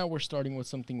right now we're starting with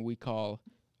something we call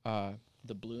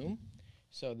the bloom.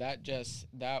 So that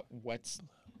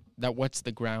wets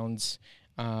the grounds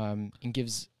and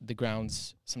gives the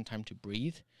grounds some time to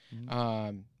breathe.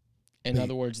 In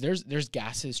other words, there's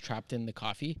gases trapped in the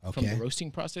coffee from the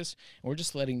roasting process, and we're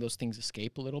just letting those things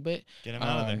escape a little bit. Get them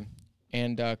out of there.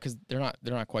 And because they're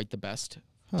not quite the best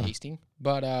tasting,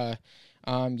 but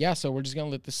yeah. So we're just gonna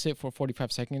let this sit for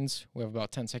 45 seconds. We have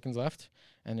about 10 seconds left,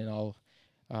 and then I'll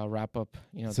wrap up.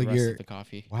 The rest of the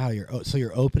coffee. Wow, you're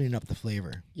opening up the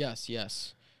flavor. Yes.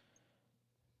 Yes.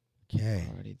 Okay.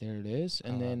 Alrighty, there it is.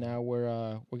 And then now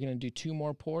we're gonna do 2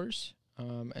 more pours,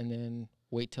 and then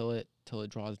wait till it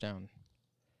draws down.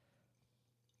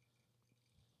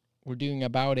 We're doing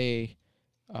about a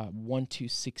 1 to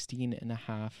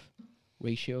 16.5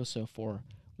 ratio. So for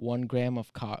 1 gram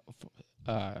of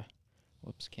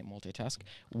whoops, can't multitask.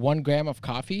 1 gram of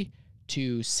coffee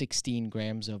to 16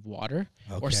 grams of water,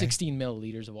 or 16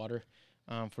 milliliters of water.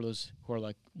 For those who are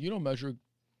like, you don't measure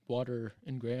water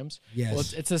in grams. Yes. Well,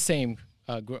 it's the same.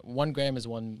 1 gram is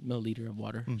 1 milliliter of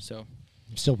water. So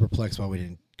I'm still perplexed why we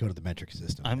didn't go to the metric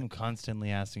system. I'm constantly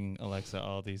asking Alexa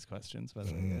all these questions, by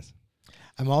the way, guys.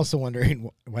 I'm also wondering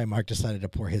why Mark decided to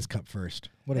pour his cup first.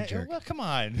 What a jerk. Well, come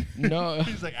on. no,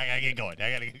 He's like, I gotta get going.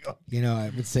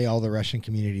 I would say all the Russian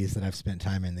communities that I've spent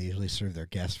time in, they usually serve their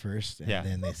guests first, and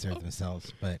then they serve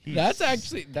themselves. But that's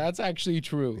actually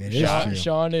true. It is true.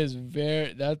 Sean is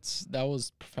that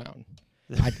was profound.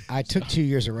 I took 2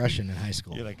 years of Russian in high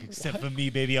school. You're like, except for me,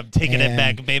 baby, I'm taking it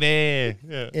back, baby.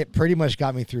 Yeah. It pretty much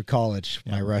got me through college,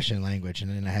 my Russian language,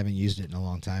 and then I haven't used it in a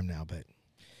long time now, but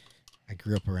I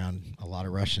grew up around a lot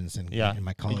of Russians in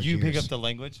my college Did you years. pick up the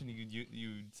language and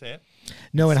you say it?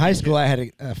 No, in high school I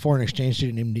had a foreign exchange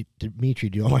student named Dimitri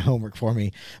do all my homework for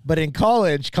me. But in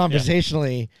college,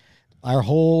 conversationally, our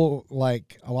whole,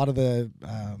 like, a lot of the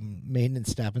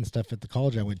maintenance staff and stuff at the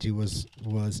college I went to was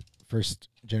first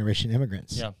generation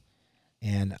immigrants. Yeah.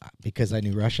 And because I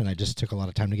knew Russian, I just took a lot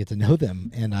of time to get to know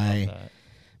them, and I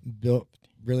built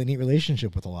really neat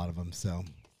relationship with a lot of them. So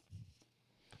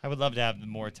I would love to have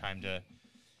more time to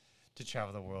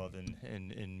travel the world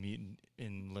and meet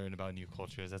and learn about new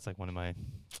cultures. That's like one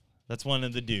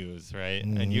of the do's, right?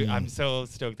 And I'm so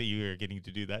stoked that you are getting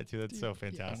to do that too. That's so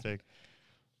fantastic.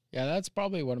 Yeah, that's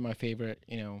probably one of my favorite,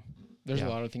 there's a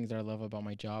lot of things that I love about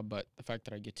my job, but the fact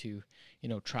that I get to,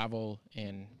 travel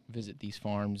and visit these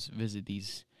farms, visit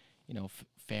these,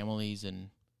 families, and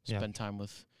spend time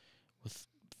with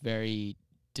very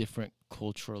different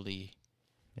culturally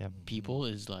people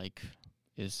is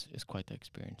quite the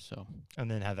experience. So, and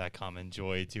then have that common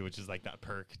joy too, which is like that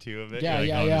perk too of it. Yeah,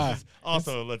 You're like, yeah. This is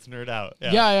also, let's nerd out.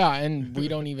 Yeah, and we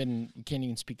can't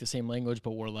even speak the same language,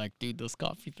 but we're like, dude, this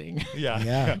coffee thing.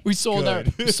 Yeah. we sold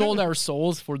our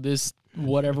souls for this,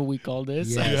 whatever we call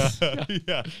this. Yes.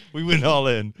 Yeah. We went all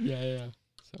in. Yeah.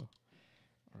 So,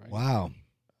 all right. Wow.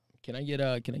 Can I get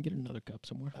another cup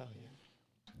somewhere? Oh, yeah.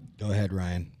 Go ahead,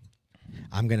 Ryan.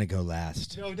 I'm gonna go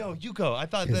last. No, you go. I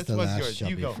thought 'Cause this the was last yours. shall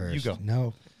You be go. first. You go.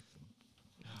 No.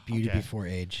 Beauty Okay. before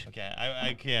age. Okay,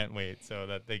 I can't wait. So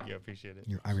thank you. I appreciate it.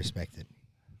 I respect it.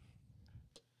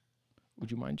 Would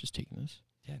you mind just taking this?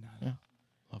 Yeah, no. Yeah.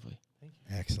 Lovely.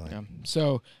 Excellent. Yeah.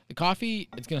 So the coffee,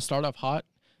 it's gonna start off hot.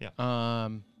 Yeah.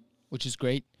 Which is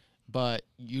great, but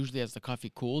usually as the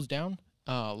coffee cools down,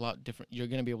 a lot different. You're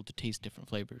gonna be able to taste different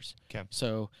flavors. Okay.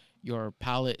 So your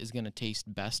palate is gonna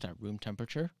taste best at room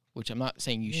temperature, which I'm not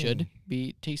saying you should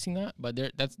be tasting that, but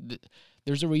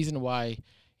there's a reason why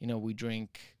we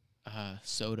drink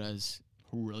sodas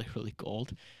really, really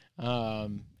cold,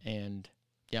 and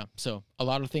yeah. So a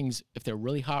lot of things, if they're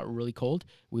really hot or really cold,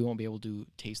 we won't be able to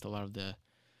taste a lot of the.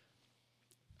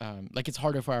 Like it's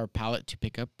harder for our palate to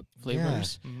pick up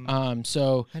flavors. Mm-hmm.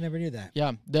 So I never knew that.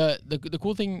 yeah, the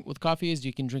cool thing with coffee is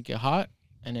you can drink it hot,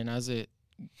 and then as it,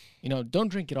 don't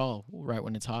drink it all right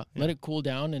when it's hot. Let it cool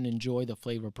down and enjoy the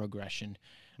flavor progression.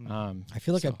 I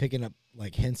feel like I'm picking up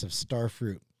like hints of star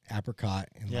fruit apricot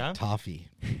and Yeah? like toffee.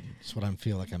 That's what I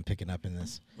feel like I'm picking up in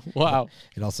this. Wow.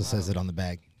 It also says it on the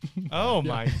bag. Oh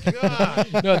my god.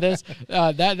 No,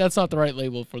 that's not the right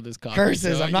label for this coffee.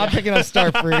 Curses! so, I'm not yeah. picking up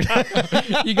star fruit.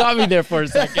 You got me there for a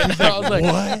second. So I was like,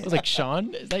 What? I was like,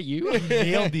 Sean, is that you?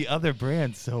 Nailed the other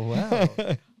brand so well.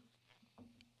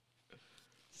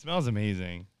 Smells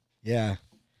amazing. Yeah.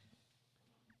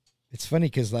 It's funny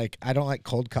because like I don't like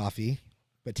cold coffee,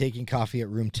 but taking coffee at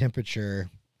room temperature,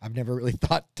 I've never really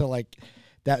thought to like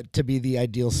that to be the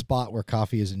ideal spot where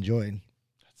coffee is enjoyed.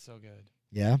 That's so good.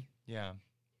 Yeah. Yeah.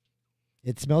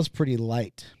 It smells pretty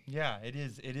light. Yeah, it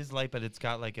is. It is light, but it's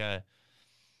got like a,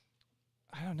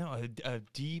 I don't know, a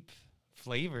deep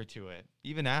flavor to it,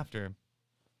 even after.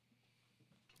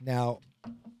 Now,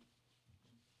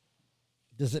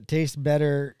 does it taste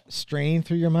better straining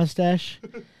through your mustache?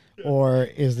 Or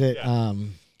is it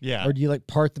Yeah. or do you like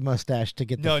part the mustache to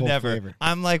get the No, full never. flavor?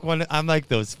 I'm like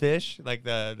those fish, like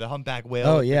the humpback whale.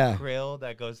 Oh, with the yeah. krill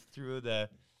that goes through the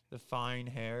fine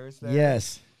hairs there.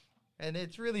 Yes. And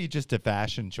it's really just a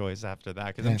fashion choice after that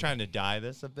because Yeah. I'm trying to dye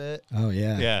this a bit. Oh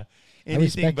yeah. Yeah. I Anything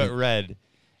respect but it. red,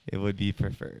 it would be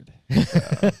preferred.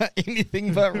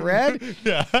 Anything but red?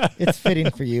 Yeah. It's fitting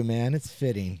for you, man. It's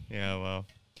fitting. Yeah, well.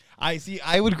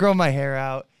 I would grow my hair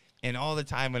out, and all the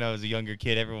time when I was a younger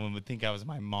kid, everyone would think I was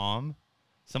my mom.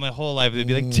 So my whole life they'd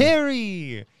be like,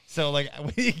 Terry. So like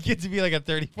when you get to be like a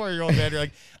 34-year-old man, you're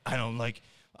like, I don't like.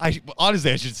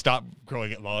 Honestly, I should stop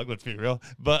growing it long. Let's be real.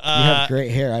 But You have great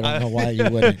hair. I don't know why you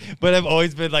wouldn't. But I've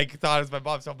always been like thought as my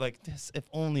mom. So I'm like, this. If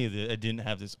only I didn't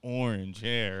have this orange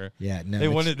hair. Yeah,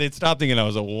 no. They'd stop thinking I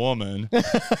was a woman.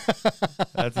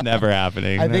 That's never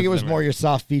happening. I think That's it was never- more your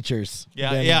soft features.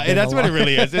 Yeah, than- yeah. than And that's a what it lot-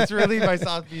 really is. It's really my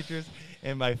soft features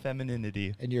and my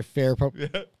femininity. And your fair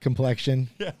complexion.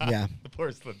 Yeah. The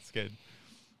porcelain skin.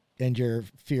 And your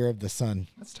fear of the sun.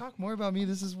 Let's talk more about me.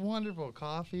 This is wonderful.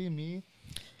 Coffee, me.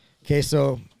 Okay,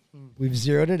 so we've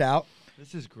zeroed it out.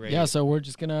 This is great. Yeah, so we're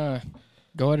just gonna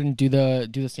go ahead and do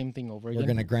the same thing over again. We're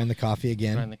gonna grind the coffee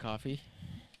again. grind the coffee.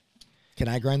 Can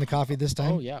I grind the coffee this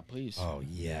time? Oh yeah, please. Oh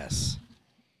yes.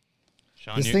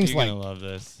 Sean, This you're thing's gonna like- love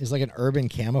this. It's like an urban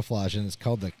camouflage, and it's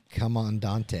called the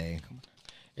Commandante.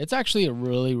 It's actually a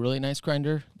really, really nice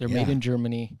grinder. They're made Yeah. in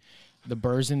Germany. The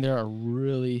burrs in there are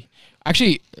really.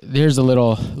 Actually, there's a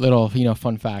little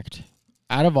fun fact.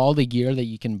 Out of all the gear that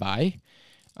you can buy,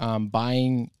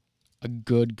 buying a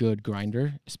good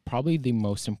grinder is probably the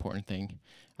most important thing.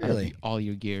 Out of Really? all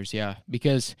your gears, yeah.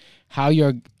 Because how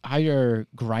your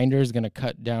grinder is gonna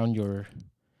cut down your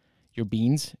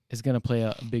beans is gonna play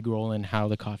a big role in how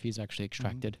the coffee is actually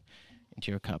extracted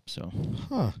into your cup. So.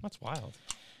 Huh. That's wild.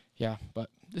 Yeah, but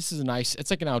this is a nice.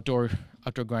 It's like an outdoor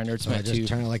grinder. It's So I meant just to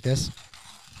turn it like this.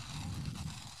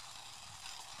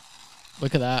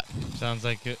 look at that. Sounds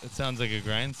like it sounds like a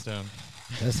grindstone.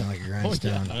 Does sound like a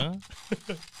grindstone. Huh?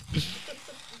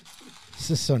 This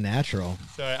is so natural.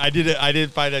 Sorry, I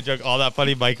didn't find that joke all that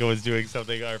funny. Micah was doing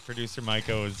something. Our producer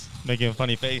Micah was making a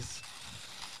funny face.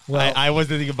 Well, I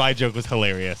wasn't thinking my joke was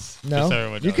hilarious. no, Just so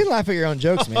everyone you knows. can laugh at your own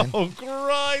jokes, man. Oh,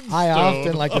 grindstone. I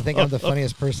often like to think I'm the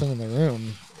funniest person in the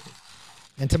room,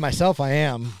 and to myself, I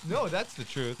am. No, that's the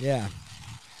truth. Yeah.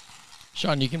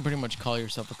 Sean, you can pretty much call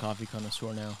yourself a coffee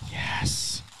connoisseur now.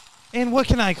 Yes. And what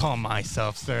can I call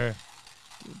myself, sir?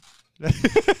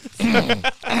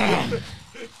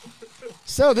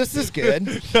 So this is good.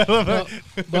 I love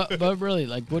it. but really,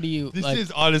 like, what do you? This like,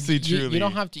 is honestly truly. you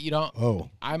don't have to. You don't. Oh,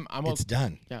 I'm. it's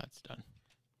done. Yeah, it's done.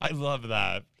 I love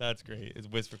that. That's great. It's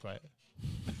whisper quiet.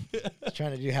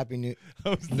 Trying to do Happy New. I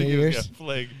was New thinking Year's? of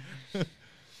fling.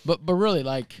 But really,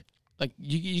 like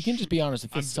you can just be honest.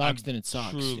 If it sucks, then it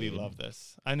sucks. Truly dude. love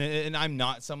this, and I'm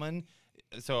not someone.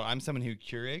 So I'm someone who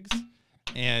Keurigs,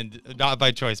 and not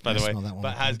by choice, by I the way, smell that one but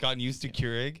more has time. gotten used to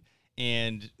Keurig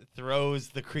and throws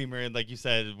the creamer in, like you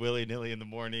said, willy-nilly in the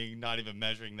morning, not even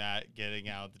measuring that, getting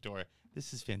out the door.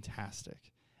 This is fantastic.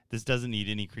 This doesn't need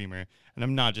any creamer, and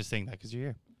I'm not just saying that because you're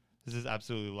here. This is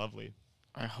absolutely lovely.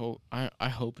 I hope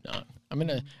not. I'm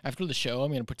gonna after the show.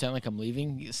 I'm gonna pretend like I'm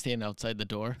leaving, stand outside the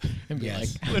door, and be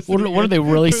Yes. like, "What are they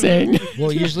really saying?"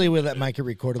 Well, usually we let Micah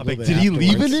record a I'll little be like, bit. did he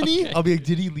leave afterwards. any? Okay. I'll be like,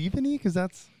 did he leave any? Because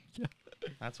that's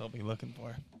what I'll be looking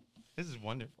for. This is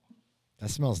wonderful. That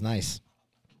smells nice.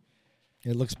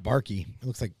 It looks barky. It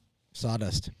looks like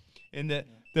sawdust. And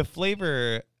the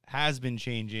flavor has been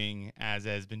changing as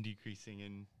has been decreasing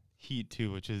in heat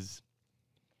too, which is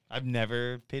I've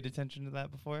never paid attention to that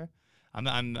before.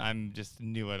 I'm just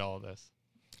new at all this.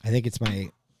 I think it's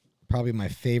probably my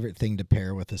favorite thing to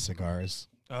pair with a cigar is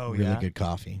Oh really yeah, good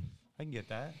coffee. I can get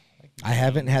that. I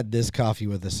haven't had this coffee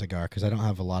with a cigar because I don't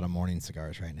have a lot of morning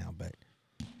cigars right now. But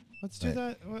Let's do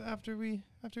that after we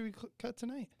cut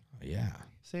tonight. Yeah.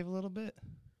 Save a little bit.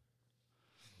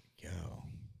 Go.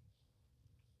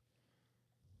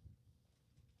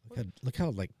 Look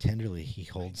how like tenderly he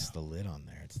holds the lid on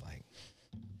there. It's like.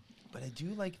 But I do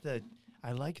like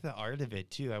I like the art of it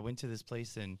too. I went to this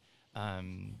place in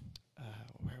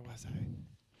where was I?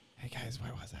 Hey guys,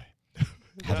 where was I?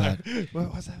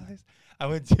 What was that place? I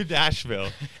went to Nashville,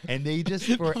 and they just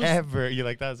forever. You're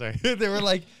like that? Sorry, they were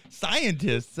like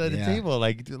scientists at a table,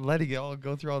 like letting it all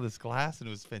go through all this glass, and it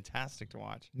was fantastic to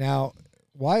watch. Now,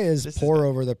 why is pour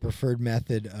over the preferred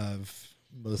method of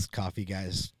most coffee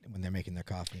guys when they're making their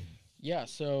coffee? Yeah,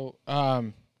 so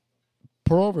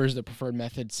pour over is the preferred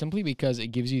method simply because it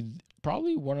gives you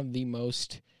probably one of the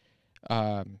most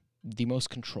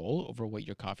control over what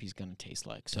your coffee is going to taste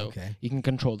like. So you can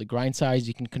control the grind size,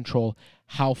 you can control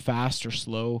how fast or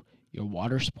slow your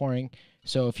water's pouring.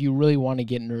 So if you really want to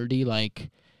get nerdy, like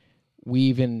we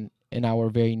even in our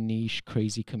very niche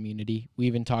crazy community, we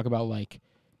even talk about like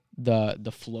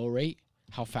the flow rate,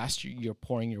 how fast you're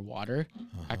pouring your water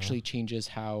actually changes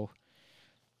how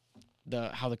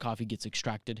the coffee gets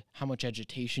extracted, how much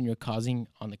agitation you're causing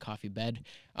on the coffee bed.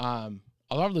 A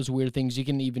lot of those weird things, you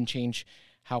can even change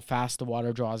how fast the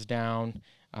water draws down,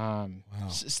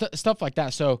 stuff like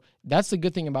that. So that's the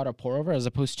good thing about a pour over, as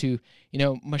opposed to,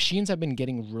 machines have been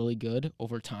getting really good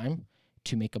over time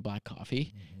to make a black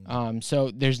coffee.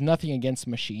 So there's nothing against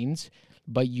machines,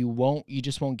 but you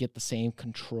just won't get the same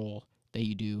control that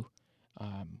you do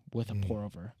with a pour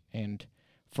over. And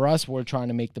for us, we're trying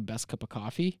to make the best cup of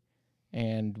coffee,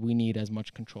 and we need as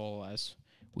much control as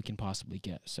we can possibly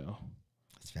get. So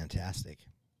it's fantastic.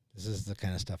 This is the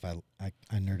kind of stuff I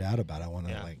nerd out about. I want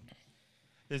to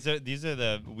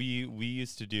we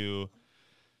used to do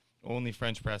only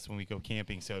French press when we go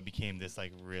camping, so it became this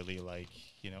like really like,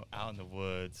 out in the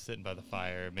woods, sitting by the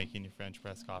fire, making your French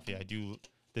press coffee. I do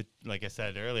like I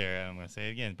said earlier, I'm going to say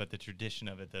it again, but the tradition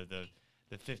of it, the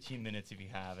 15 minutes if you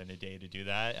have in a day to do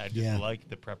that, I just like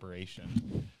the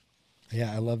preparation.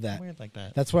 Yeah, I love that. Weird like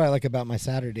that. That's what I like about my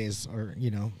Saturdays, or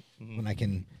when I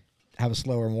can have a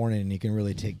slower morning and you can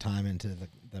really take time into the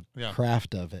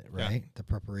craft of it, right? The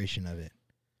preparation of it.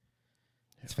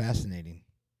 It's fascinating.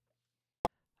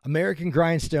 American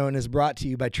Grindstone is brought to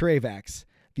you by Travax,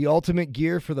 the ultimate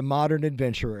gear for the modern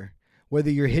adventurer.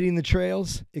 Whether you're hitting the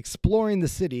trails, exploring the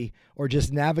city, or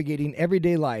just navigating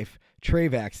everyday life,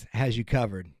 Travax has you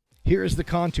covered. Here is the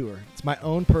Contour. It's my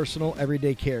own personal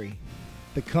everyday carry.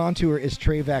 The Contour is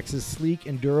Travax's sleek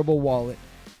and durable wallet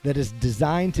that is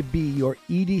designed to be your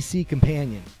EDC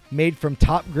companion. Made from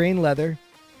top grain leather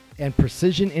and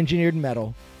precision engineered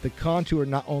metal, the Contour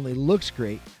not only looks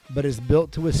great, but is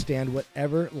built to withstand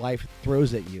whatever life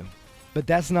throws at you. But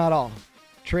that's not all.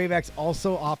 Travax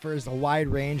also offers a wide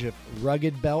range of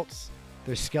rugged belts,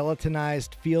 their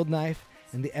skeletonized field knife,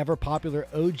 and the ever-popular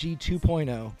OG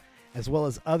 2.0, as well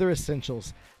as other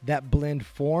essentials that blend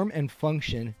form and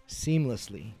function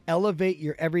seamlessly. Elevate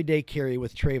your everyday carry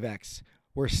with Travax,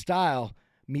 where style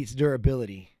meets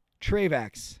durability.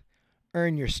 Travax,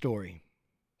 earn your story.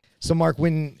 So, Mark,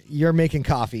 when you're making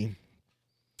coffee,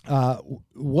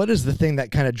 what is the thing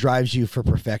that kind of drives you for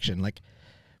perfection? Like,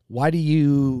 why do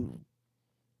you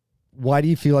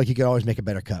feel like you could always make a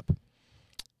better cup?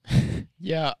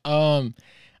 Yeah,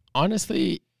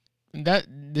 honestly,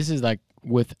 this is like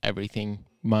with everything,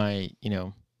 my,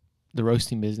 the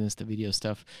roasting business, the video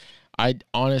stuff. I'd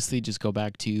honestly just go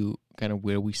back to kind of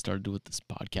where we started with this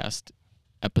podcast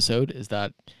episode, is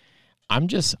that I'm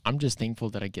just thankful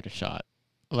that I get a shot.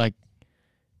 Like,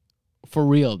 for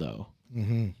real though.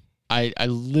 I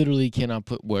literally cannot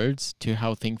put words to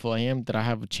how thankful I am that I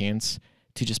have a chance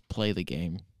to just play the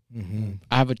game.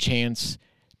 I have a chance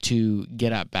to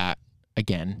get at bat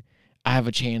again. I have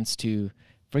a chance to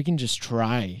freaking just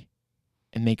try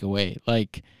and make a way.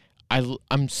 Like, I'm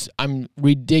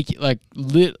ridiculous. Like,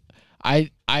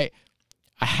 I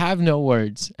have no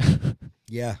words.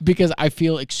 Yeah. Because I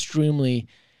feel extremely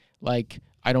like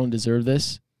I don't deserve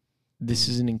this. This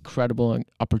is an incredible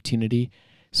opportunity.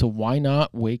 So why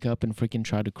not wake up and freaking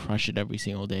try to crush it every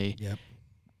single day? Yep.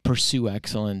 Pursue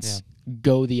excellence.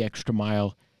 Go the extra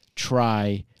mile.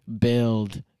 Try,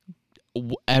 build,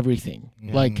 everything.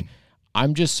 Like,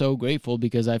 I'm just so grateful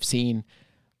because I've seen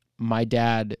my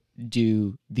dad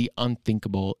do the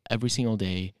unthinkable every single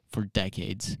day for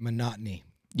decades. Monotony.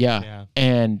 Yeah.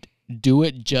 And do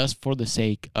it just for the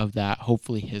sake of that.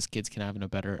 Hopefully his kids can have a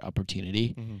better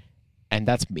opportunity. And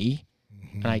that's me.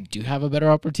 And I do have a better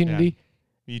opportunity.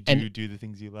 You do the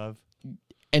things you love.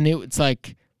 And it's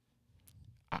like,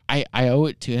 I owe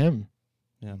it to him.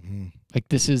 Yeah. Like,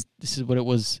 this is what it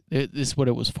was. This is what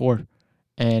it was for.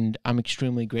 And I'm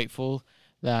extremely grateful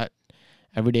that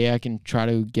every day I can try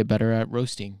to get better at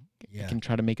roasting. Yeah. I can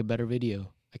try to make a better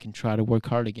video. I can try to work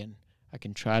hard again. I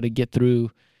can try to get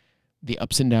through the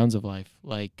ups and downs of life.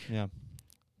 Like, Yeah.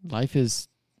 life is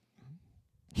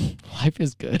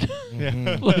good.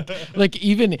 Mhm. like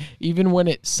even when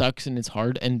it sucks and it's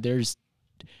hard, and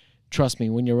trust me,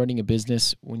 when you're running a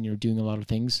business, when you're doing a lot of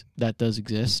things, that does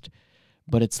exist.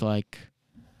 But it's like,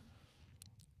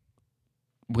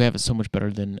 we have it so much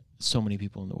better than so many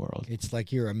people in the world. It's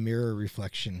like you're a mirror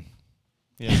reflection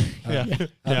Yeah.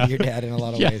 of your dad in a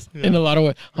lot of ways. In a lot of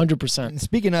ways, 100%. And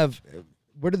speaking of,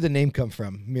 where did the name come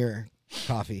from? Mirror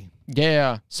Coffee.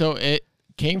 Yeah. So it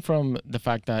came from the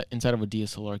fact that inside of a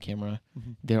DSLR camera,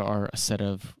 there are a set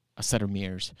of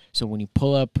mirrors. So when you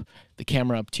pull up the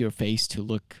camera up to your face to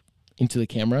look into the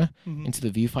camera, into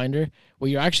the viewfinder,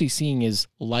 what you're actually seeing is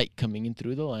light coming in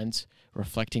through the lens,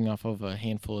 reflecting off of a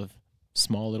handful of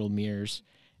small little mirrors.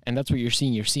 And that's what you're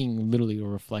seeing. You're seeing literally a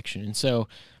reflection. And so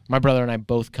my brother and I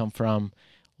both come from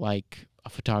like a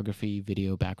photography,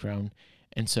 video background.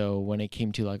 And so when it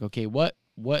came to like, okay, what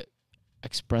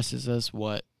expresses us,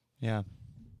 what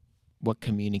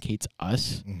communicates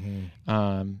us,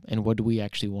 and what do we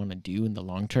actually want to do in the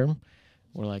long term,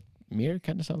 we're like, mirror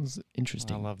kind of sounds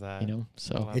interesting. I love that. You know,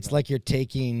 so It's like you're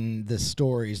taking the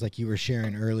stories like you were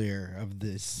sharing earlier of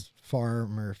this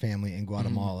farmer family in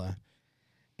Guatemala,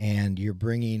 and you're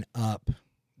bringing up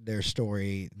their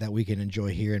story that we can enjoy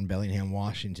here in Bellingham,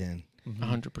 Washington,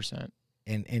 100%.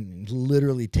 and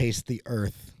literally taste the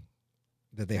earth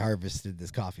that they harvested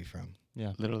this coffee from.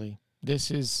 Yeah. Literally,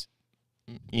 this is,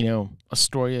 you know, a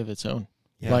story of its own.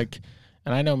 Yeah. Like,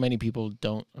 and I know many people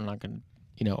don't. I'm not gonna,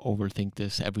 you know, overthink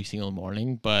this every single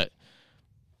morning, but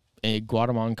a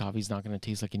Guatemalan coffee is not gonna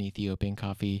taste like an Ethiopian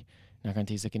coffee. Not gonna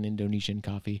taste like an Indonesian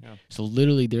coffee. Yeah. So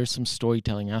literally, there's some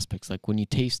storytelling aspects. Like when you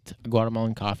taste a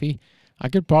Guatemalan coffee, I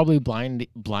could probably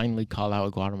blindly call out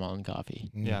a Guatemalan coffee.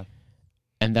 Yeah.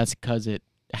 And that's because it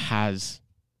has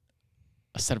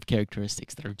a set of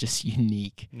characteristics that are just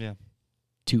unique Yeah.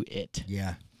 to it.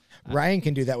 Yeah. Ryan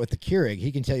can do that with the Keurig.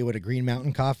 He can tell you what a Green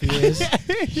Mountain coffee is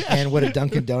and what a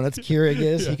Dunkin' Donuts Keurig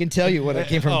is. He can tell you what it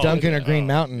came from Dunkin' or Green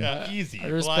Mountain. Yeah, easy. I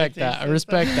respect that. I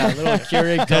respect that little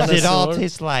Keurig. Does it all connoisseur.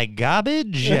 taste like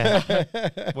garbage?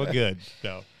 Well, good.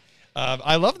 No.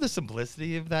 I love the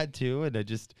simplicity of that too, and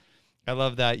I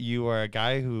love that you are a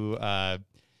guy who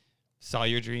saw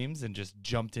your dreams and just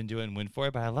jumped into it and went for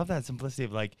it. But I love that simplicity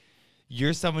of like,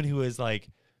 you're someone who is like,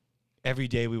 every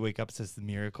day we wake up says the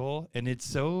miracle, and it's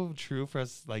so true for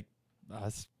us, like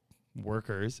us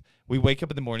workers. We wake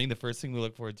up in the morning, the first thing we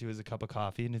look forward to is a cup of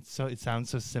coffee, and it sounds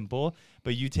so simple,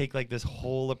 but you take like this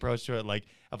whole approach to it, like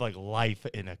of like life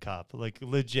in a cup, like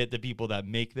legit the people that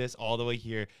make this all the way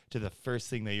here to the first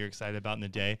thing that you're excited about in the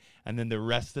day, and then the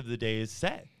rest of the day is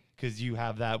set because you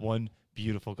have that one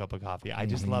beautiful cup of coffee. I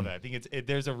just love it. I think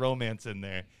there's a romance in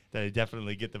there that I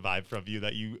definitely get the vibe from you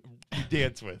that you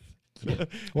dance with.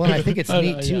 Well, and I think it's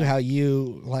neat too how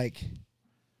you like.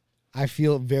 I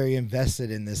feel very invested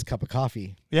in this cup of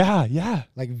coffee. Yeah.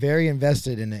 Like very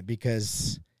invested in it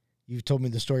because you've told me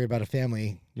the story about a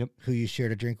family who you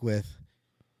shared a drink with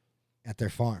at their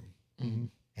farm,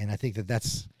 and I think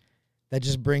that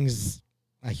just brings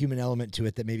a human element to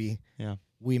it that maybe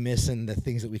we miss in the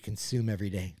things that we consume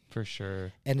every day. For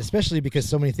sure. And especially because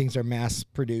so many things are mass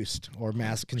produced or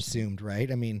mass consumed,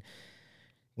 right? I mean,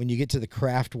 when you get to the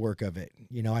craft work of it,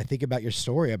 you know, I think about your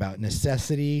story about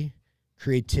necessity,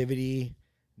 creativity,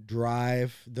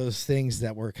 drive, those things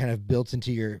that were kind of built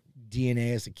into your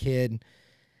DNA as a kid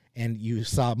and you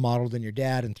saw modeled in your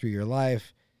dad and through your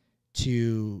life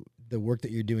to the work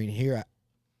that you're doing here.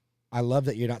 I love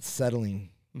that you're not settling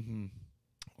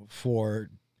for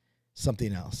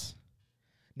something else.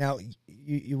 Now,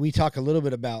 we talk a little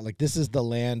bit about, like, this is the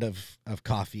land of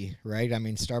coffee, right? I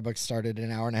mean, Starbucks started an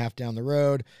hour and a half down the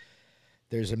road.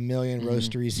 There's a million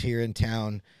roasteries here in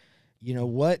town. You know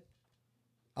what?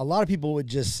 A lot of people would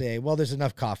just say, well, there's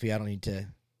enough coffee. I don't need to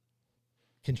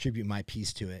contribute my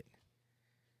piece to it.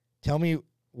 Tell me,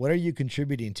 what are you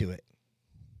contributing to it?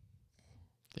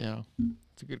 Yeah,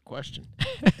 it's a good question.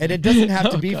 And it doesn't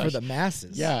have to be for the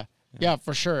masses. Yeah,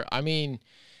 for sure. I mean,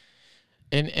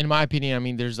 in my opinion, I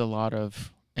mean, there's a lot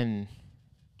of, and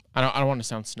I don't want to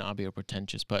sound snobby or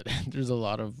pretentious, but there's a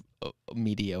lot of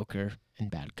mediocre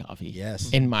and bad coffee.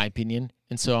 Yes. In my opinion.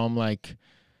 And so I'm like,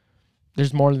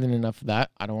 there's more than enough of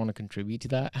that. I don't want to contribute to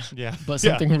that. Yeah. But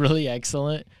something really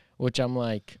excellent, which I'm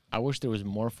like, I wish there was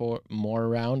more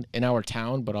around in our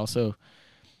town, but also,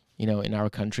 you know, in our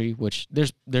country, which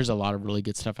there's a lot of really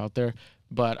good stuff out there.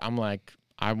 But I'm like,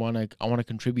 I want to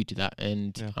contribute to that,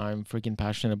 and I'm freaking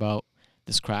passionate about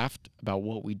this craft, about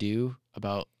what we do,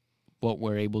 about what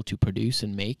we're able to produce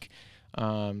and make.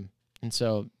 And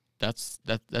so that's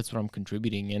what I'm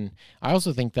contributing. And I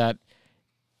also think that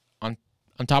on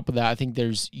top of that, I think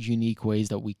there's unique ways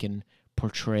that we can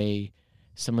portray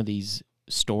some of these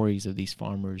stories of these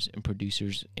farmers and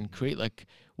producers and create like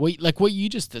what you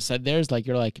just said there is like,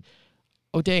 you're like,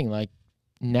 oh dang, like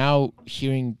now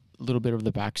hearing a little bit of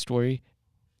the backstory,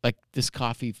 like this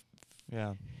coffee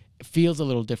feels a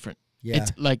little different. Yeah.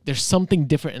 It's like there's something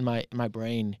different in my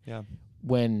brain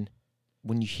when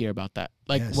you hear about that.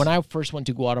 Like when I first went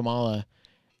to Guatemala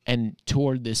and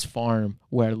toured this farm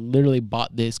where I literally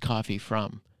bought this coffee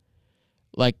from,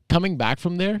 like coming back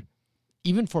from there,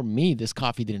 even for me, this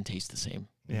coffee didn't taste the same.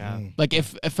 Yeah. Like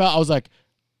if it felt, I was like,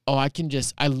 oh, I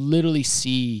literally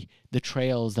see the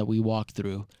trails that we walked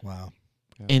through. Wow.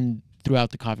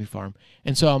 Throughout the coffee farm.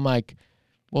 And so I'm like,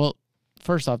 well,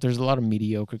 first off, there's a lot of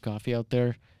mediocre coffee out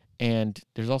there, and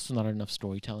there's also not enough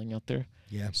storytelling out there.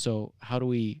 Yeah. So how do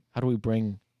we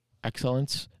bring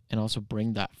excellence and also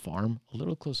bring that farm a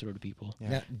little closer to people? Yeah.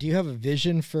 Now, do you have a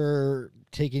vision for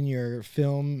taking your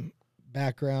film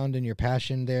background and your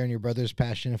passion there and your brother's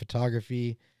passion in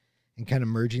photography and kind of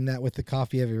merging that with the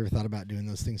coffee? Have you ever thought about doing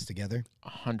those things together?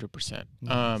 100%.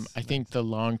 Nice, I think the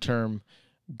long-term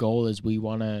goal is we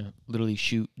want to literally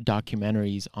shoot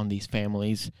documentaries on these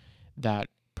families that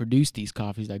produce these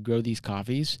coffees, that grow these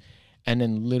coffees, and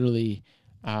then literally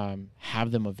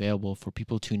have them available for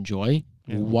people to enjoy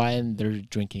when they're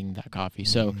drinking that coffee.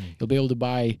 So you'll be able to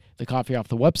buy the coffee off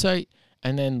the website,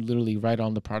 and then literally right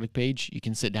on the product page, you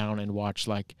can sit down and watch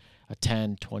like a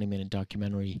 10, 20-minute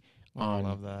documentary on I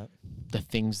love that. the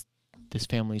things this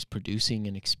family is producing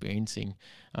and experiencing.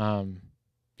 I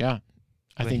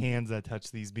The think hands that touch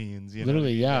these beans. You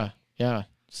literally, know? yeah.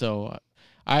 So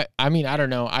I mean, I don't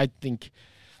know. I think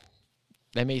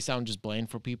that may sound just bland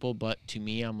for people, but to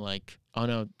me, I'm like, oh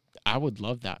no, I would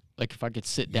love that. Like if I could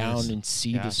sit down and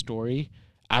see the story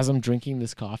as I'm drinking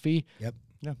this coffee. Yep.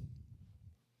 Yeah.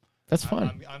 That's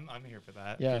fun. I'm here for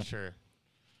that. Yeah. For sure.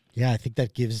 Yeah, I think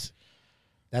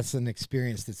that's an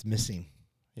experience that's missing.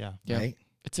 Yeah. Right?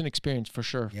 It's an experience for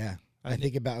sure. Yeah. I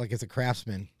think about, like, as a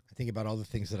craftsman, I think about all the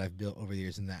things that I've built over the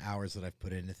years and the hours that I've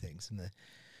put into things and the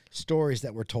stories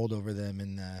that were told over them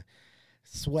and the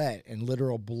sweat and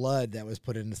literal blood that was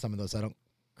put into some of those. I don't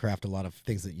craft a lot of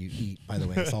things that you eat, by the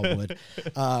way. It's all wood.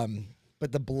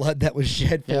 But the blood that was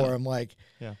shed for them, like,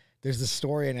 there's a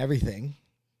story in everything.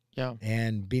 Yeah.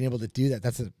 And being able to do that,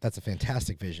 that's a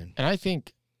fantastic vision. And I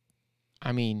think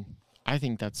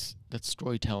that's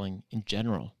storytelling in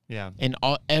general. Yeah. And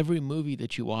every movie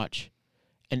that you watch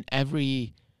and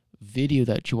every video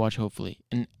that you watch, hopefully,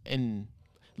 and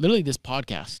literally this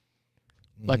podcast,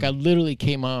 like I literally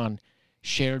came on,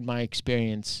 shared my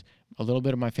experience, a little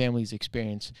bit of my family's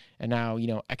experience, and now,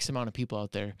 X amount of people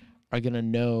out there are going to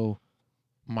know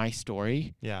my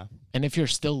story. Yeah. And if you're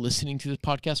still listening to this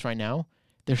podcast right now,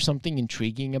 there's something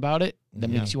intriguing about it that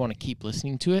makes you want to keep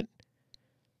listening to it.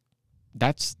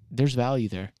 There's value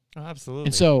there. Oh, absolutely.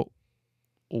 And so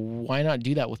why not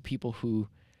do that with people who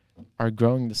are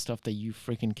growing the stuff that you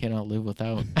freaking cannot live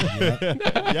without?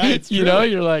 Yeah, it's true.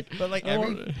 You're like, but like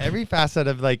every facet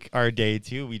of like our day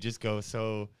too, we just go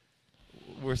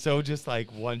we're so just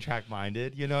like one track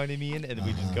minded, you know what I mean? And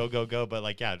we just go. But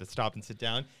like, to stop and sit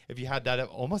down. If you had that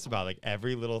almost about like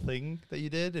every little thing that you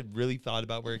did and really thought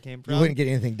about where it came from, You wouldn't get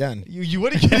anything done. You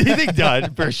wouldn't get anything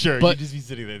done for sure. But- You'd just be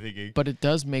sitting there thinking. but it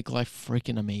does make life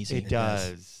freaking amazing. It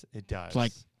does. It does.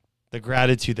 Like the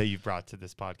gratitude that you've brought to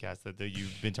this podcast that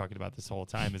you've been talking about this whole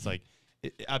time is like,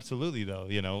 absolutely though,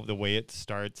 the way it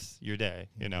starts your day,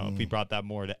 if we brought that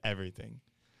more to everything.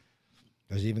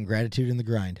 There's even gratitude in the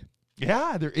grind.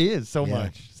 Yeah, there is so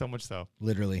much so.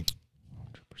 Literally.